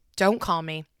you. Don't call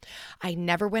me. I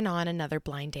never went on another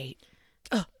blind date.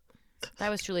 That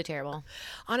was truly terrible.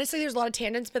 Honestly, there's a lot of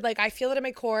tangents, but like I feel it in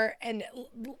my core. And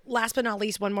last but not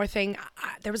least, one more thing.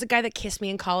 There was a guy that kissed me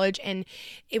in college and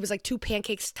it was like two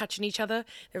pancakes touching each other.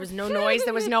 There was no noise.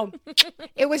 There was no,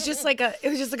 it was just like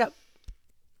there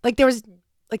was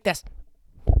like this.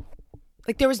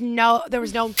 Like there was no,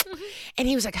 and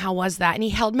he was like, how was that? And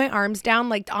he held my arms down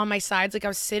like on my sides, like I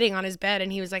was sitting on his bed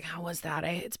and he was like, how was that?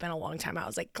 It's been a long time. I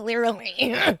was like, clearly.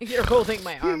 You're holding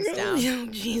my arms down. Oh,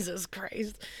 Jesus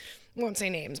Christ. Won't say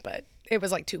names, but it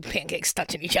was like two pancakes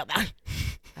touching each other.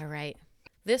 All right.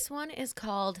 This one is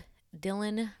called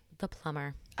Dylan the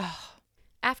Plumber. Oh.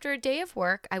 After a day of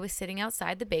work, I was sitting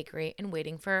outside the bakery and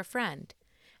waiting for a friend.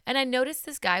 And I noticed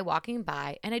this guy walking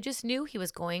by, and I just knew he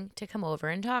was going to come over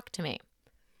and talk to me.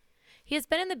 He has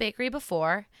been in the bakery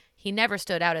before. He never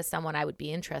stood out as someone I would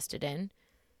be interested in.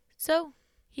 So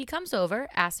he comes over,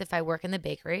 asks if I work in the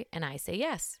bakery, and I say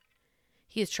yes.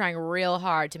 He is trying real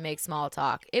hard to make small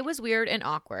talk. It was weird and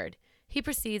awkward. He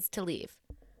proceeds to leave,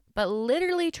 but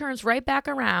literally turns right back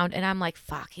around, and I'm like,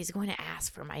 fuck, he's going to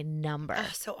ask for my number.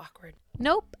 So awkward.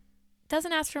 Nope.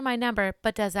 Doesn't ask for my number,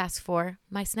 but does ask for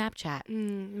my Snapchat.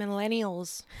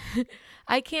 Millennials.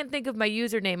 I can't think of my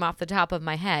username off the top of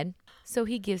my head, so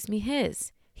he gives me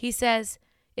his. He says,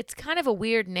 it's kind of a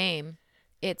weird name.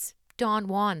 It's Don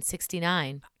Juan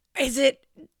 69. Is it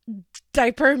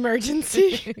diaper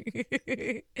emergency?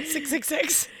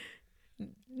 666.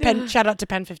 Shout out to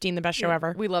Pen 15, the best show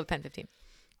ever. We love Pen 15.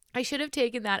 I should have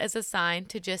taken that as a sign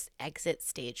to just exit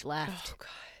stage left. Oh, God.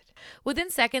 Within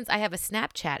seconds, I have a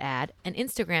Snapchat ad, an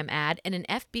Instagram ad, and an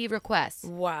FB request.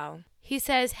 Wow. He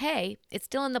says, hey, it's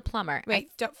Dylan the Plumber.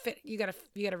 Wait, don't fit. You gotta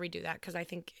redo that because I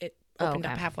think it Oh, opened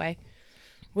okay. up halfway.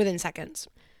 Within seconds.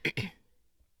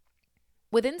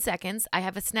 Within seconds, I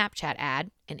have a Snapchat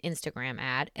ad, an Instagram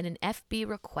ad, and an FB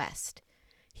request.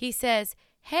 He says,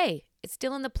 hey, it's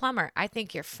Dylan the Plumber. I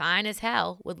think you're fine as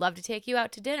hell. Would love to take you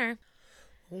out to dinner.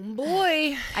 Oh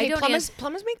boy. I don't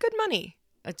plumbers make good money.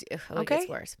 It Okay. gets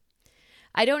worse.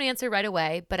 I don't answer right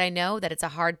away, but I know that it's a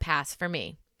hard pass for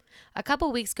me. A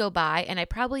couple weeks go by, and I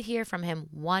probably hear from him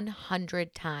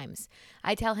 100 times.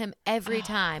 I tell him every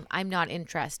time I'm not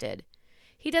interested.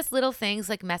 He does little things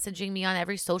like messaging me on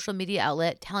every social media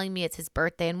outlet, telling me it's his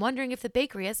birthday and wondering if the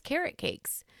bakery has carrot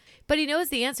cakes. But he knows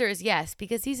the answer is yes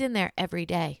because he's in there every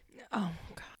day. Oh,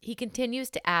 God. He continues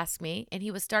to ask me, and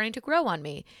he was starting to grow on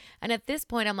me. And at this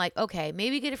point, I'm like, okay,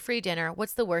 maybe get a free dinner.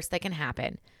 What's the worst that can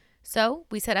happen? So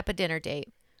we set up a dinner date.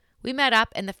 We met up,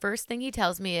 and the first thing he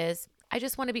tells me is, I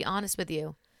just want to be honest with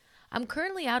you. I'm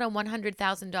currently out on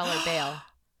 $100,000 bail.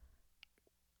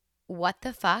 What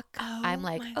the fuck? Oh, I'm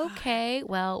like, my God. okay,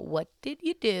 well, what did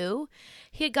you do?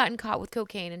 He had gotten caught with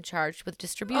cocaine and charged with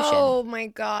distribution. Oh, my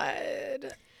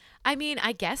God. I mean,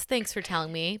 I guess thanks for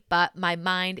telling me, but my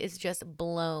mind is just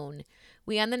blown.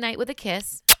 We end the night with a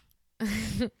kiss.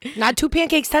 Not two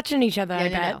pancakes touching each other, I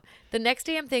bet. No. The next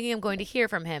day I'm thinking I'm going to hear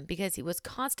from him because he was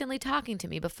constantly talking to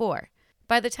me before.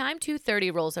 By the time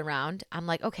 2:30 rolls around, I'm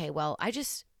like, okay, well, I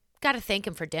just got to thank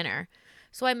him for dinner.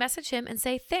 So I message him and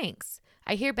say thanks.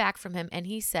 I hear back from him and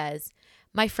he says,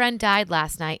 my friend died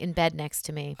last night in bed next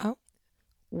to me. Oh.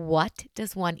 What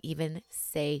does one even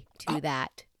say to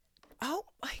that? Oh,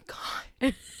 my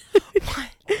God.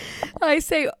 What? I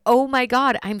say, oh my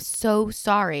God, I'm so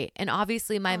sorry. And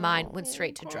obviously my mind went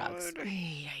straight to drugs.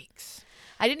 Yikes.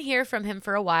 I didn't hear from him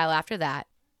for a while after that.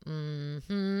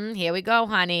 Here we go,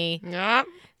 honey. Yep.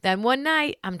 Then one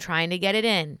night, I'm trying to get it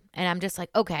in. And I'm just like,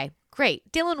 okay,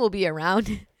 great. Dylan will be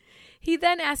around. He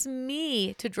then asked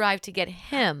me to drive to get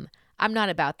him. I'm not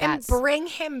about that. And bring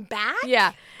him back?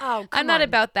 Yeah. Oh, come I'm not on.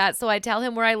 about that. So I tell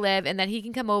him where I live and that he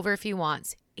can come over if he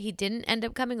wants. He didn't end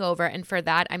up coming over. And for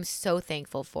that, I'm so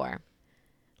thankful for.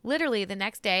 Literally, the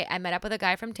next day, I met up with a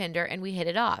guy from Tinder and we hit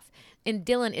it off. And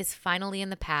Dylan is finally in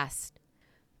the past.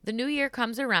 The new year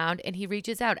comes around and he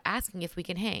reaches out asking if we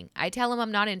can hang. I tell him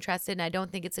I'm not interested and I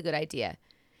don't think it's a good idea.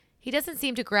 He doesn't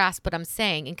seem to grasp what I'm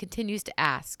saying and continues to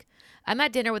ask. I'm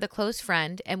at dinner with a close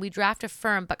friend and we draft a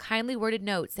firm but kindly worded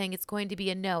note saying it's going to be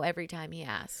a no every time he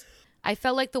asks. I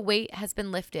felt like the weight has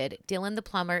been lifted. Dylan the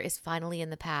plumber is finally in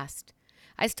the past.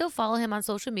 I still follow him on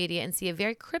social media and see a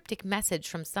very cryptic message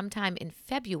from sometime in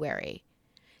February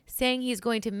saying he's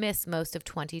going to miss most of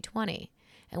 2020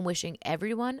 and wishing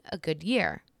everyone a good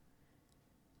year.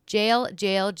 Jail,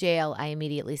 jail, jail, I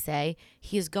immediately say.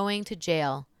 He is going to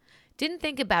jail. Didn't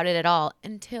think about it at all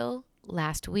until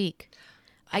last week.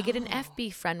 I get an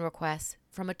FB friend request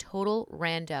from a total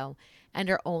rando, and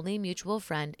our only mutual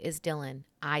friend is Dylan.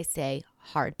 I say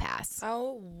hard pass.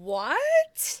 Oh,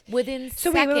 what? Within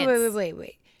So seconds.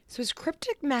 wait. So his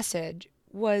cryptic message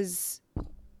was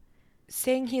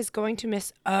saying he is going to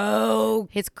miss. Oh,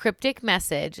 His cryptic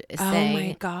message is oh my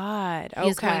saying God. he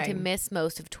is going Okay. to miss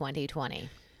most of 2020.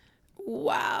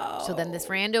 Wow. So then this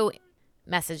rando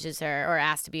messages her or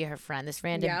asks to be her friend. This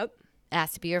random Yep.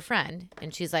 asked to be her friend.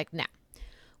 And she's like, no.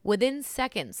 Within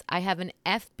seconds, I have an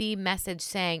FB message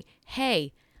saying,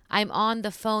 hey, I'm on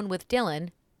the phone with Dylan,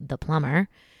 the plumber.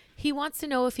 He wants to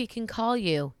know if he can call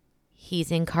you.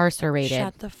 He's incarcerated.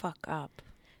 Shut the fuck up.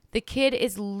 The kid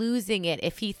is losing it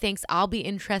if he thinks I'll be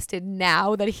interested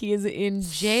now that he is in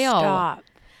jail. Stop.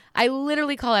 I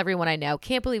literally call everyone I know.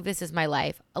 Can't believe this is my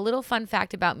life. A little fun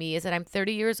fact about me is that I'm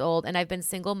 30 years old and I've been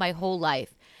single my whole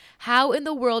life. How in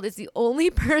the world is the only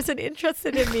person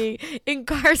interested in me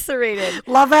incarcerated?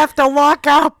 Love after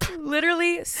lockup.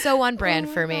 Literally so on brand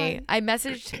for me. I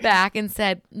messaged back and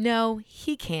said, no,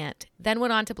 he can't. Then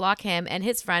went on to block him and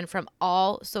his friend from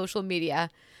all social media.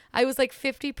 I was like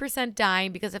 50%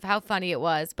 dying because of how funny it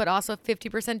was, but also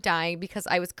 50% dying because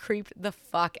I was creeped the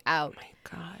fuck out. My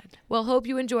God. Well, hope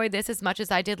you enjoyed this as much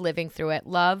as I did living through it.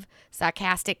 Love,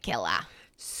 Sarcastic Killer.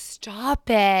 Stop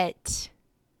it.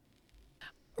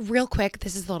 Real quick,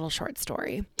 this is a little short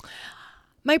story.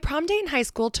 My prom date in high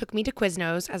school took me to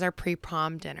Quiznos as our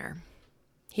pre-prom dinner.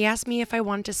 He asked me if I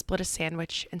wanted to split a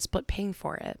sandwich and split paying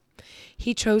for it.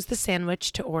 He chose the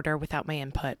sandwich to order without my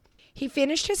input. He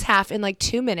finished his half in like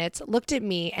 2 minutes, looked at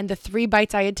me and the 3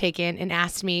 bites I had taken and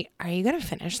asked me, are you going to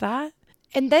finish that?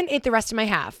 And then ate the rest of my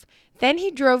half. Then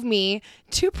he drove me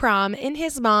to prom in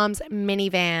his mom's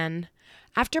minivan.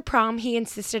 After prom, he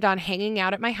insisted on hanging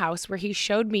out at my house where he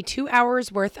showed me 2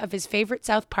 hours worth of his favorite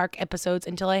South Park episodes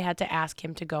until I had to ask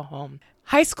him to go home.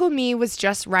 High school me was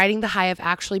just riding the high of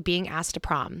actually being asked to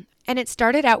prom. And it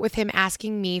started out with him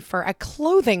asking me for a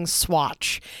clothing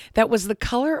swatch that was the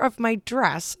color of my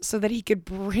dress so that he could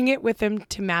bring it with him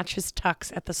to match his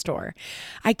tux at the store.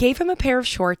 I gave him a pair of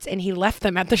shorts and he left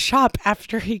them at the shop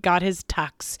after he got his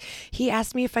tux. He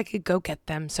asked me if I could go get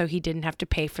them so he didn't have to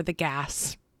pay for the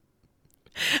gas.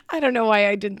 I don't know why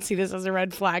I didn't see this as a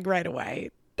red flag right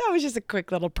away. That was just a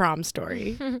quick little prom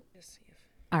story.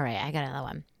 All right, I got another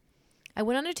one. I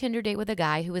went on a Tinder date with a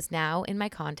guy who is now in my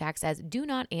contacts as do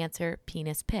not answer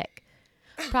penis pic.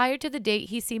 Prior to the date,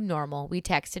 he seemed normal. We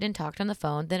texted and talked on the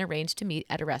phone, then arranged to meet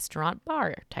at a restaurant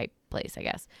bar type place, I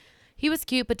guess. He was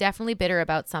cute, but definitely bitter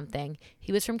about something.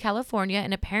 He was from California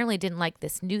and apparently didn't like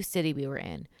this new city we were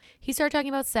in. He started talking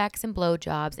about sex and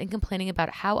blowjobs and complaining about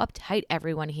how uptight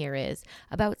everyone here is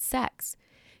about sex.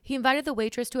 He invited the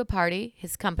waitress to a party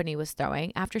his company was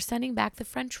throwing after sending back the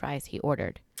french fries he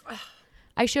ordered.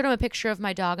 I showed him a picture of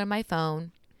my dog on my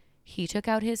phone. He took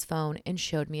out his phone and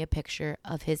showed me a picture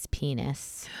of his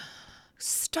penis.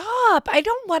 Stop. I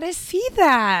don't want to see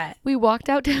that. We walked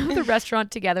out to the restaurant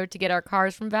together to get our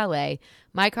cars from valet.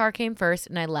 My car came first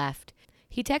and I left.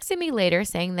 He texted me later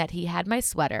saying that he had my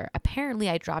sweater. Apparently,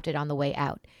 I dropped it on the way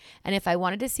out. And if I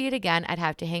wanted to see it again, I'd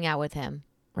have to hang out with him.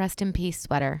 Rest in peace,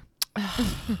 sweater.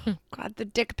 God, the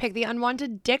dick pic, the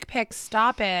unwanted dick pic.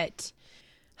 Stop it.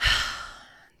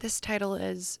 This title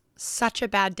is Such a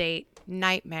Bad Date,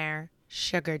 Nightmare,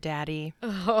 Sugar Daddy.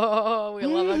 Oh, we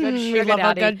love a good sugar We love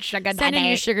daddy. a good sugar daddy. Send in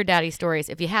your sugar daddy stories.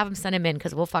 If you have them, send them in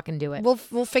because we'll fucking do it.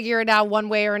 We'll figure it out one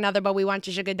way or another, but we want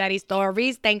your sugar daddy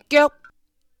stories. Thank you.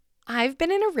 I've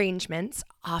been in arrangements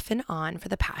off and on for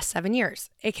the past 7 years,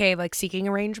 aka like seeking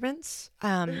arrangements.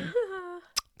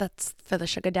 That's for the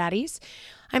sugar daddies.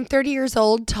 I'm 30 years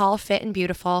old, tall, fit, and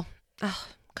beautiful. Oh,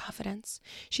 confidence.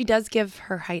 She does give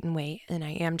her height and weight, and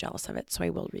I am jealous of it, so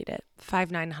I will read it.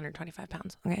 5'9", 125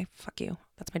 pounds. Okay, fuck you.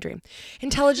 That's my dream.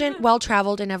 Intelligent,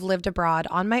 well-traveled, and have lived abroad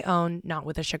on my own, not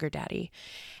with a sugar daddy.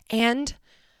 And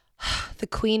the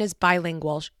queen is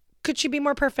bilingual. Could she be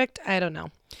more perfect? I don't know.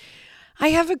 I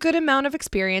have a good amount of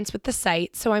experience with the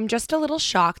site, so I'm just a little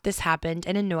shocked this happened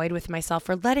and annoyed with myself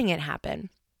for letting it happen.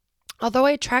 Although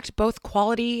I attract both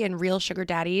quality and real sugar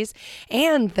daddies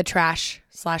and the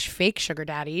trash/fake sugar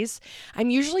daddies,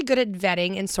 I'm usually good at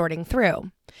vetting and sorting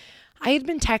through. I had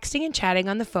been texting and chatting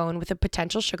on the phone with a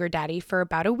potential sugar daddy for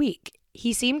about a week.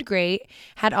 He seemed great,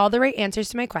 had all the right answers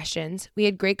to my questions. We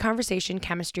had great conversation,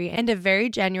 chemistry, and a very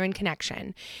genuine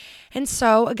connection. And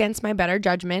so, against my better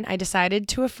judgment, I decided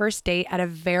to a first date at a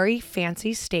very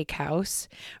fancy steakhouse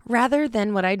rather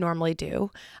than what I normally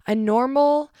do, a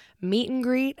normal meet and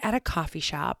greet at a coffee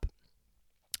shop.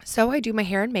 So I do my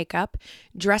hair and makeup,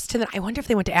 dressed to the... I wonder if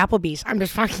they went to Applebee's. I'm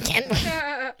just fucking kidding.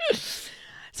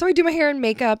 So I do my hair and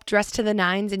makeup, dressed to the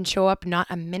nines, and show up not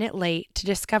a minute late to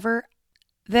discover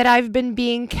that I've been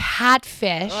being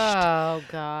catfished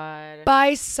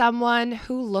by someone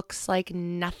who looks like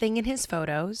nothing in his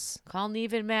photos. Call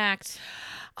Neve and Max.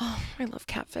 Oh, I love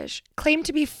catfish. Claimed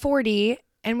to be 40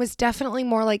 and was definitely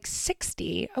more like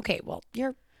 60. Okay, well,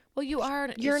 you're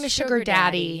in a sugar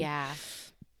daddy. Yeah.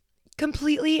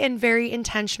 Completely and very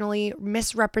intentionally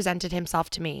misrepresented himself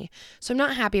to me. So I'm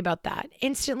not happy about that.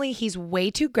 Instantly, he's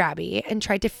way too grabby and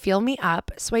tried to feel me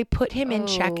up, so I put him in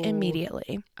check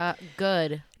immediately.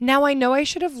 Good. Now, I know I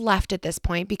should have left at this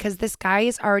point because this guy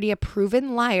is already a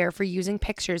proven liar for using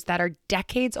pictures that are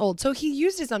decades old. So he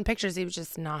used his own pictures. He was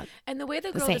just not. And the way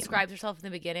the girl same. describes herself in the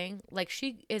beginning, like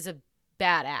she is a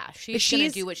badass. She's going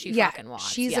to do what she fucking wants.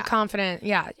 She's a confident,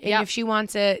 And Yep. if she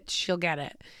wants it, she'll get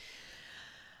it.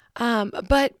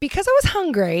 But because I was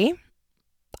hungry,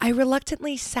 I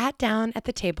reluctantly sat down at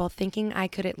the table thinking I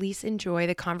could at least enjoy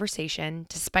the conversation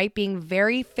despite being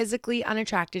very physically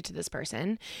unattracted to this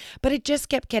person, but it just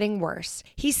kept getting worse.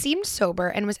 He seemed sober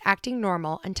and was acting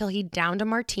normal until he downed a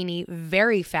martini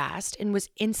very fast and was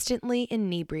instantly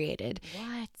inebriated,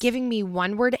 giving me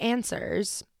one-word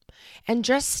answers and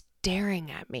just staring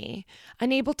at me,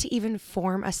 unable to even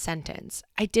form a sentence.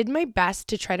 I did my best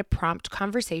to try to prompt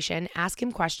conversation, ask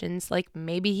him questions like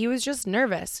maybe he was just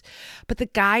nervous, but the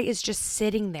guy is just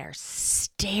sitting there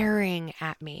staring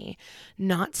at me,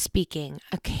 not speaking,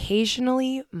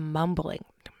 occasionally mumbling.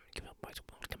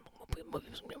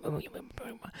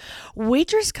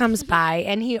 Waitress comes by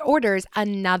and he orders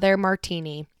another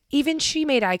martini. Even she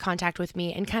made eye contact with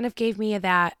me and kind of gave me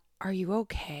that, "Are you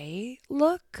okay?"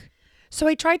 look. So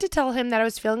I tried to tell him that I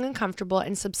was feeling uncomfortable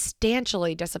and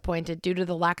substantially disappointed due to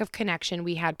the lack of connection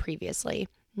we had previously.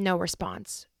 No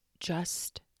response.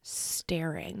 Just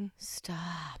staring.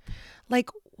 Stop. Like,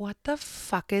 what the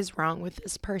fuck is wrong with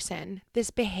this person?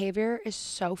 This behavior is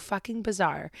so fucking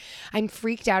bizarre. I'm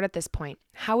freaked out at this point.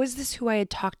 How is this who I had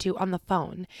talked to on the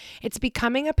phone? It's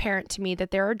becoming apparent to me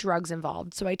that there are drugs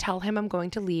involved, so I tell him I'm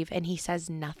going to leave and he says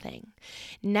nothing.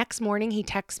 Next morning, he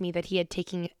texts me that he had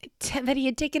taken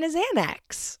his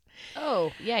Xanax.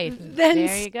 Oh, yeah.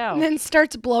 There you go. Then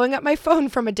starts blowing up my phone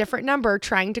from a different number,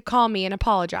 trying to call me and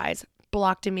apologize.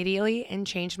 Blocked immediately and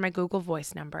changed my Google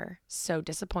Voice number. So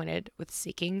disappointed with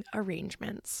seeking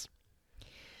arrangements.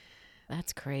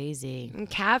 That's crazy.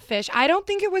 Catfish. I don't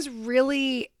think it was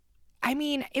really I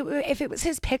mean, if it was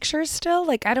his picture still,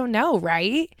 like, I don't know,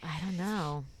 right? I don't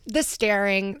know. The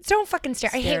staring. Don't fucking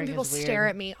stare. I hate when Staring people is weird. stare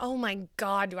at me. Oh my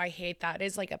God, do I hate that.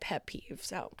 It's like a pet peeve.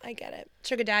 So I get it.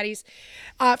 Sugar daddies.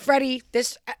 Freddie,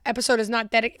 this episode is not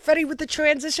dedicated. Freddie with the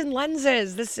transition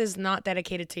lenses. This is not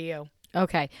dedicated to you.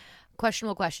 Okay.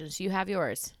 Questionable questions. You have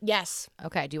yours. Yes.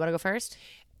 Okay. Do you want to go first?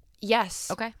 Yes.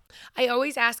 Okay. I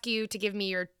always ask you to give me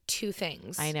your 2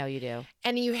 things. I know you do.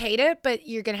 And you hate it, but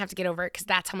you're going to have to get over it because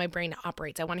that's how my brain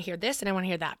operates. I want to hear this and I want to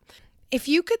hear that. If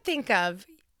you could think of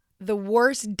the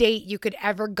worst date you could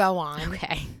ever go on,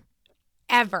 Okay.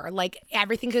 ever, like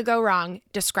everything could go wrong,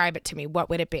 describe it to me. What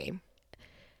would it be?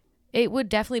 It would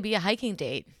definitely be a hiking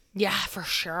date. Yeah, for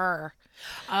sure.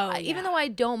 Oh, Even though I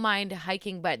don't mind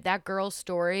hiking, but that girl's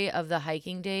story of the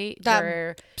hiking date That-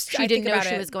 where she I didn't think know about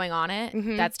she it. was going on it,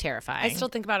 that's terrifying. I still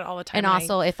think about it all the time. and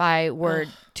also, if I were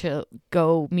to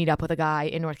go meet up with a guy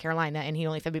in North Carolina and he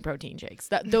only fed me protein shakes,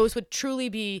 those would truly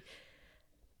be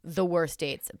the worst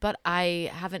dates. But I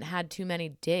haven't had too many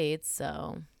dates,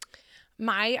 so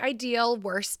my ideal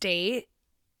worst date,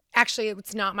 actually,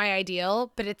 it's not my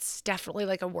ideal, but it's definitely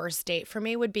like a worst date for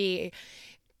me would be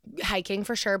hiking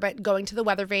for sure, but going to the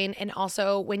weather vane. And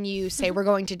also when you say we're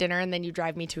going to dinner and then you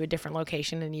drive me to a different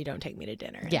location and you don't take me to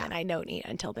dinner. Yeah. And I don't eat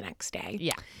until the next day.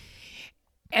 yeah.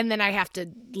 And then I have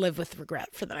to live with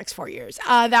regret for the next 4 years.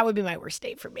 That would be my worst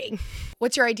date for me.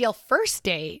 What's your ideal first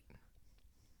date?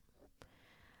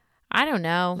 I don't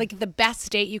know. Like the best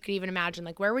date you could even imagine.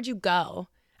 Like where would you go?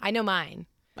 I know mine.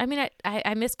 I mean,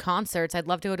 I miss concerts. I'd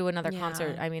love to go to another Yeah.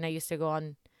 concert. I mean, I used to go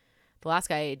on. The last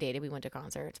guy I dated, we went to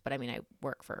concerts, but I mean, I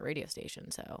work for a radio station,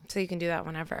 so So you can do that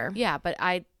whenever. yeah. But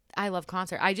I love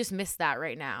concert. I just miss that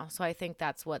right now. So I think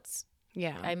that's what's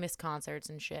Yeah. I miss concerts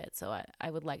and shit. So I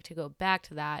would like to go back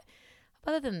to that.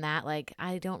 Other than that, like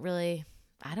I don't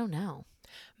know.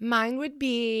 Mine would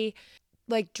be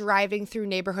like driving through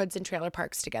neighborhoods and trailer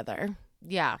parks together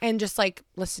Yeah. and just like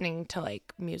listening to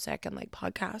like music and like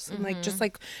podcasts and like just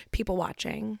like people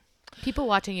watching, People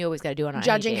watching, you always got to do it on any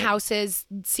judging date. houses,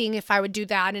 seeing if I would do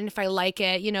that and if I like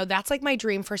it. You know, that's like my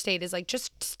dream first date is like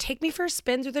just take me for a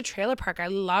spin through the trailer park. I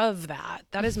love that.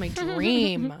 That is my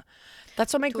dream.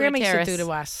 That's what my grandma used to terrace. do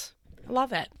to us. I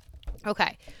love it.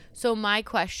 Okay. So my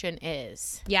question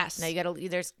is, Yes. now you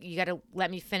gotta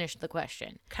let me finish the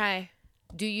question. Okay.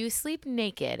 Do you sleep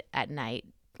naked at night?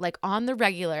 Like on the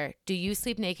regular, do you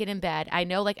sleep naked in bed? I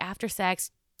know like after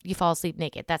sex, you fall asleep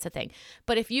naked. That's a thing.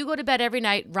 But if you go to bed every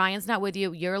night, Ryan's not with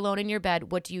you, you're alone in your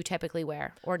bed, what do you typically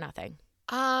wear or nothing?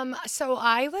 So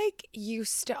I like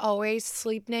used to always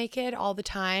sleep naked all the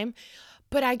time,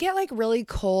 but I get like really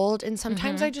cold and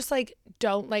sometimes I just like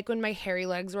don't like when my hairy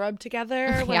legs rub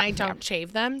together when Yeah, I don't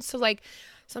shave them. So like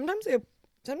sometimes I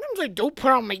don't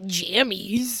put on my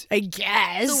jammies, I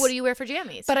guess. So what do you wear for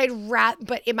jammies? But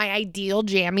but in my ideal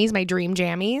jammies, my dream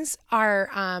jammies are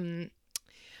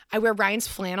I wear Ryan's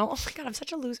flannel. Oh my God, I'm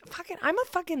such a loser. I'm a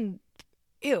fucking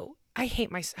ew. I hate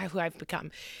who I've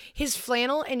become. His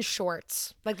flannel and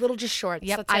shorts, like little just shorts.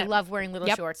 Yep, That's I it. love wearing little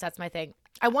Yep. shorts. That's my thing.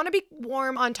 I want to be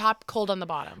warm on top, cold on the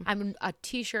bottom. I'm a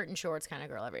t-shirt and shorts kind of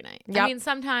girl every night. Yep. I mean,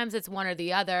 sometimes it's one or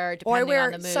the other, Or I depending wear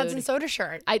on the mood. Suds and Soda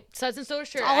shirt. Suds and Soda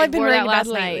shirt. all I I've been wore wearing that to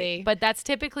last bed night. lately. But that's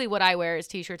typically what I wear is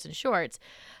t-shirts and shorts.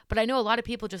 But I know a lot of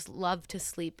people just love to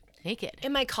sleep naked.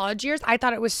 In my college years, I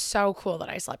thought it was so cool that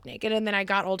I slept naked. And then I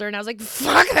got older and I was like,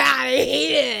 fuck that. I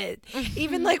hate it.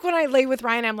 Even like when I lay with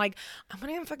Ryan, I'm like, I'm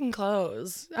going to have fucking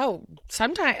clothes. Oh,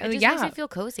 sometimes. It just yeah. makes me feel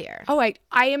cozier. Oh, I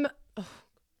am.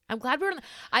 I'm glad we're.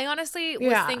 I honestly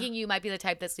was Yeah. thinking you might be the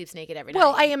type that sleeps naked every night.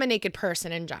 Well, I am a naked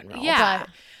person in general. Yeah. But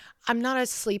I'm not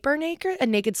a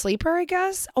naked sleeper, I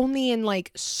guess. Only in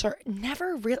like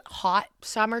never real hot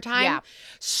summertime. Yeah.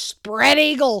 Spread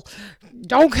eagle.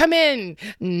 Don't come in.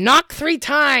 Knock 3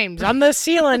 times on the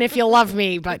ceiling if you love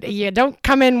me. But you don't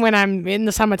come in when I'm in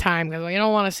the summertime because you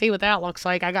don't want to see what that looks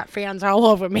like. I got fans all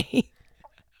over me.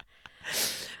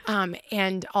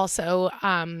 And also,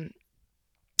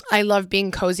 I love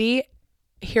being cozy.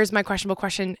 Here's my questionable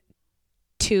question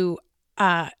to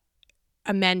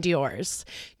amend yours.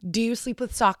 Do you sleep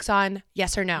with socks on?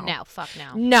 Yes or no? No, fuck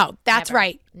no. No, that's Never.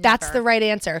 right. That's Never. the right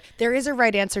answer. There is a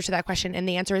right answer to that question, and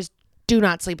the answer is do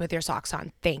not sleep with your socks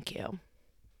on. Thank you.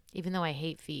 Even though I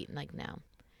hate feet, like no.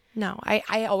 No,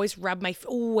 I always rub my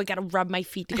I gotta rub my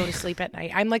feet to go to sleep at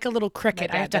night. I'm like a little cricket.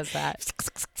 My I have dad to does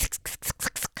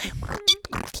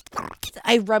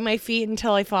I rub my feet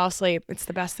until I fall asleep. It's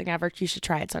the best thing ever. You should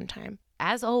try it sometime.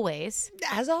 As always,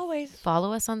 As always.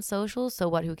 follow us on social. So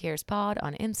What Who Cares Pod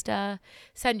on Insta.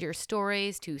 Send your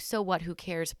stories to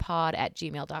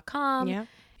sowhatwhocarespod@gmail.com. Yeah.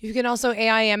 You can also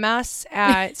AIM us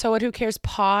at So What Who Cares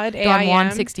Pod. Don AIM.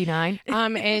 Juan 69.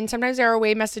 And sometimes our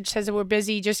away message says that we're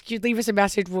busy. Just you leave us a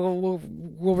message. We'll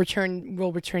return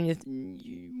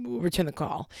the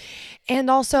call. And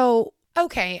also,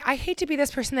 okay, I hate to be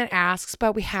this person that asks,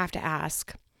 but we have to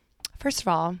ask. First of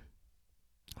all,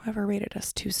 whoever rated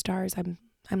us 2 stars, I'm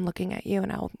looking at you,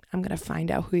 and I'm gonna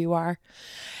find out who you are.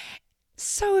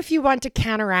 So if you want to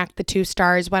counteract the 2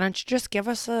 stars, why don't you just give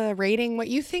us a rating what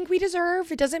you think we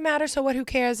deserve? It doesn't matter. So what? Who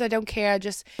cares? I don't care.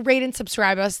 Just rate and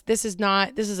subscribe us. This is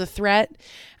a threat,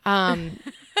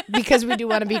 because we do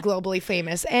want to be globally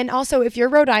famous. And also, if you're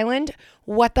Rhode Island,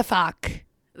 what the fuck?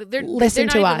 They're Listen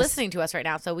not to even us. listening to us right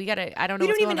now, so we gotta. I don't know. We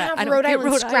what's don't even going on. have I don't Rhode get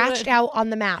Island scratched out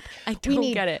on the map. I don't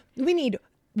get it. We need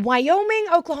Wyoming,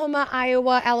 Oklahoma,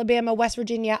 Iowa, Alabama, West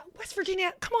Virginia.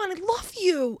 Come on, I love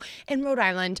you. And Rhode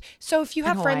Island. So if you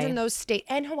have friends in those states,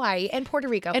 and Hawaii, and Puerto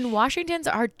Rico. And Washington's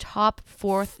our top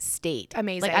 4th state.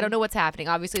 Amazing. Like, I don't know what's happening.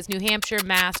 Obviously, it's New Hampshire,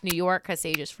 Mass, New York, because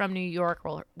Sage is from New York.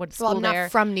 Went to school I'm there.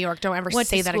 not from New York. Don't ever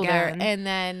say that again. There. And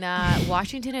then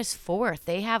Washington is 4th.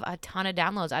 They have a ton of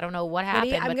downloads. I don't know what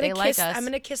happened, but they like us. I'm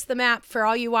going to kiss the map for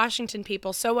all you Washington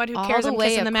people. So what? Who all cares? the I'm way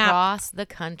kissing the map. across the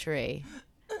country.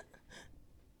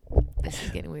 This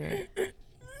is getting weird.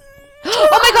 Oh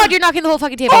my God, you're knocking the whole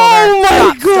fucking table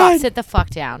over. Stop. Sit the fuck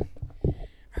down. All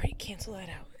right, cancel that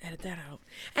out. Edit that out.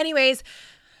 Anyways.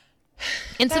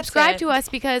 And subscribe to us,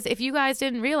 because if you guys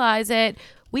didn't realize it,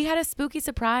 we had a spooky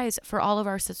surprise for all of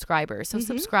our subscribers. So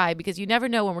subscribe, because you never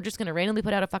know when we're just going to randomly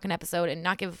put out a fucking episode and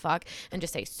not give a fuck and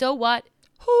just say, so what?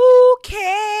 Who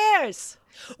cares?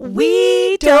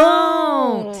 We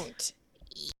don't.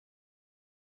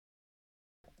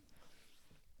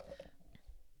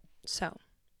 So,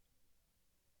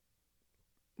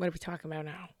 what are we talking about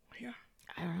now? Yeah.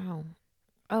 I don't know.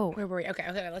 Oh. Where were we?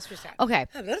 Okay, let's restart. Okay.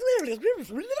 That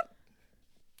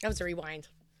was a rewind.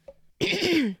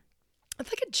 It's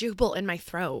like a jubal in my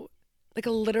throat. Like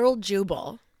a literal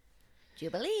jubal.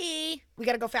 Jubilee. We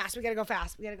gotta go fast. Why do we gotta go I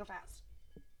fast?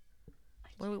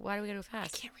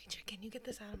 can't reach it. Can you get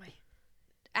this out of my...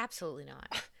 Absolutely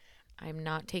not. I'm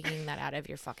not taking that out of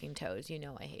your fucking toes. You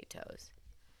know I hate toes.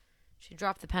 She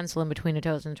dropped the pencil in between her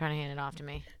toes and trying to hand it off to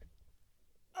me.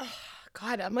 Oh,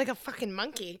 God, I'm like a fucking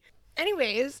monkey.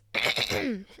 Anyways.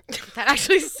 That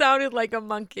actually sounded like a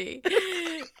monkey.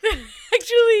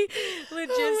 Actually,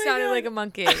 legit sounded like a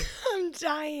monkey.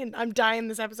 I'm dying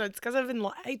this episode. It's because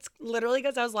it's literally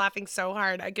because I was laughing so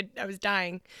hard. I was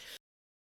dying.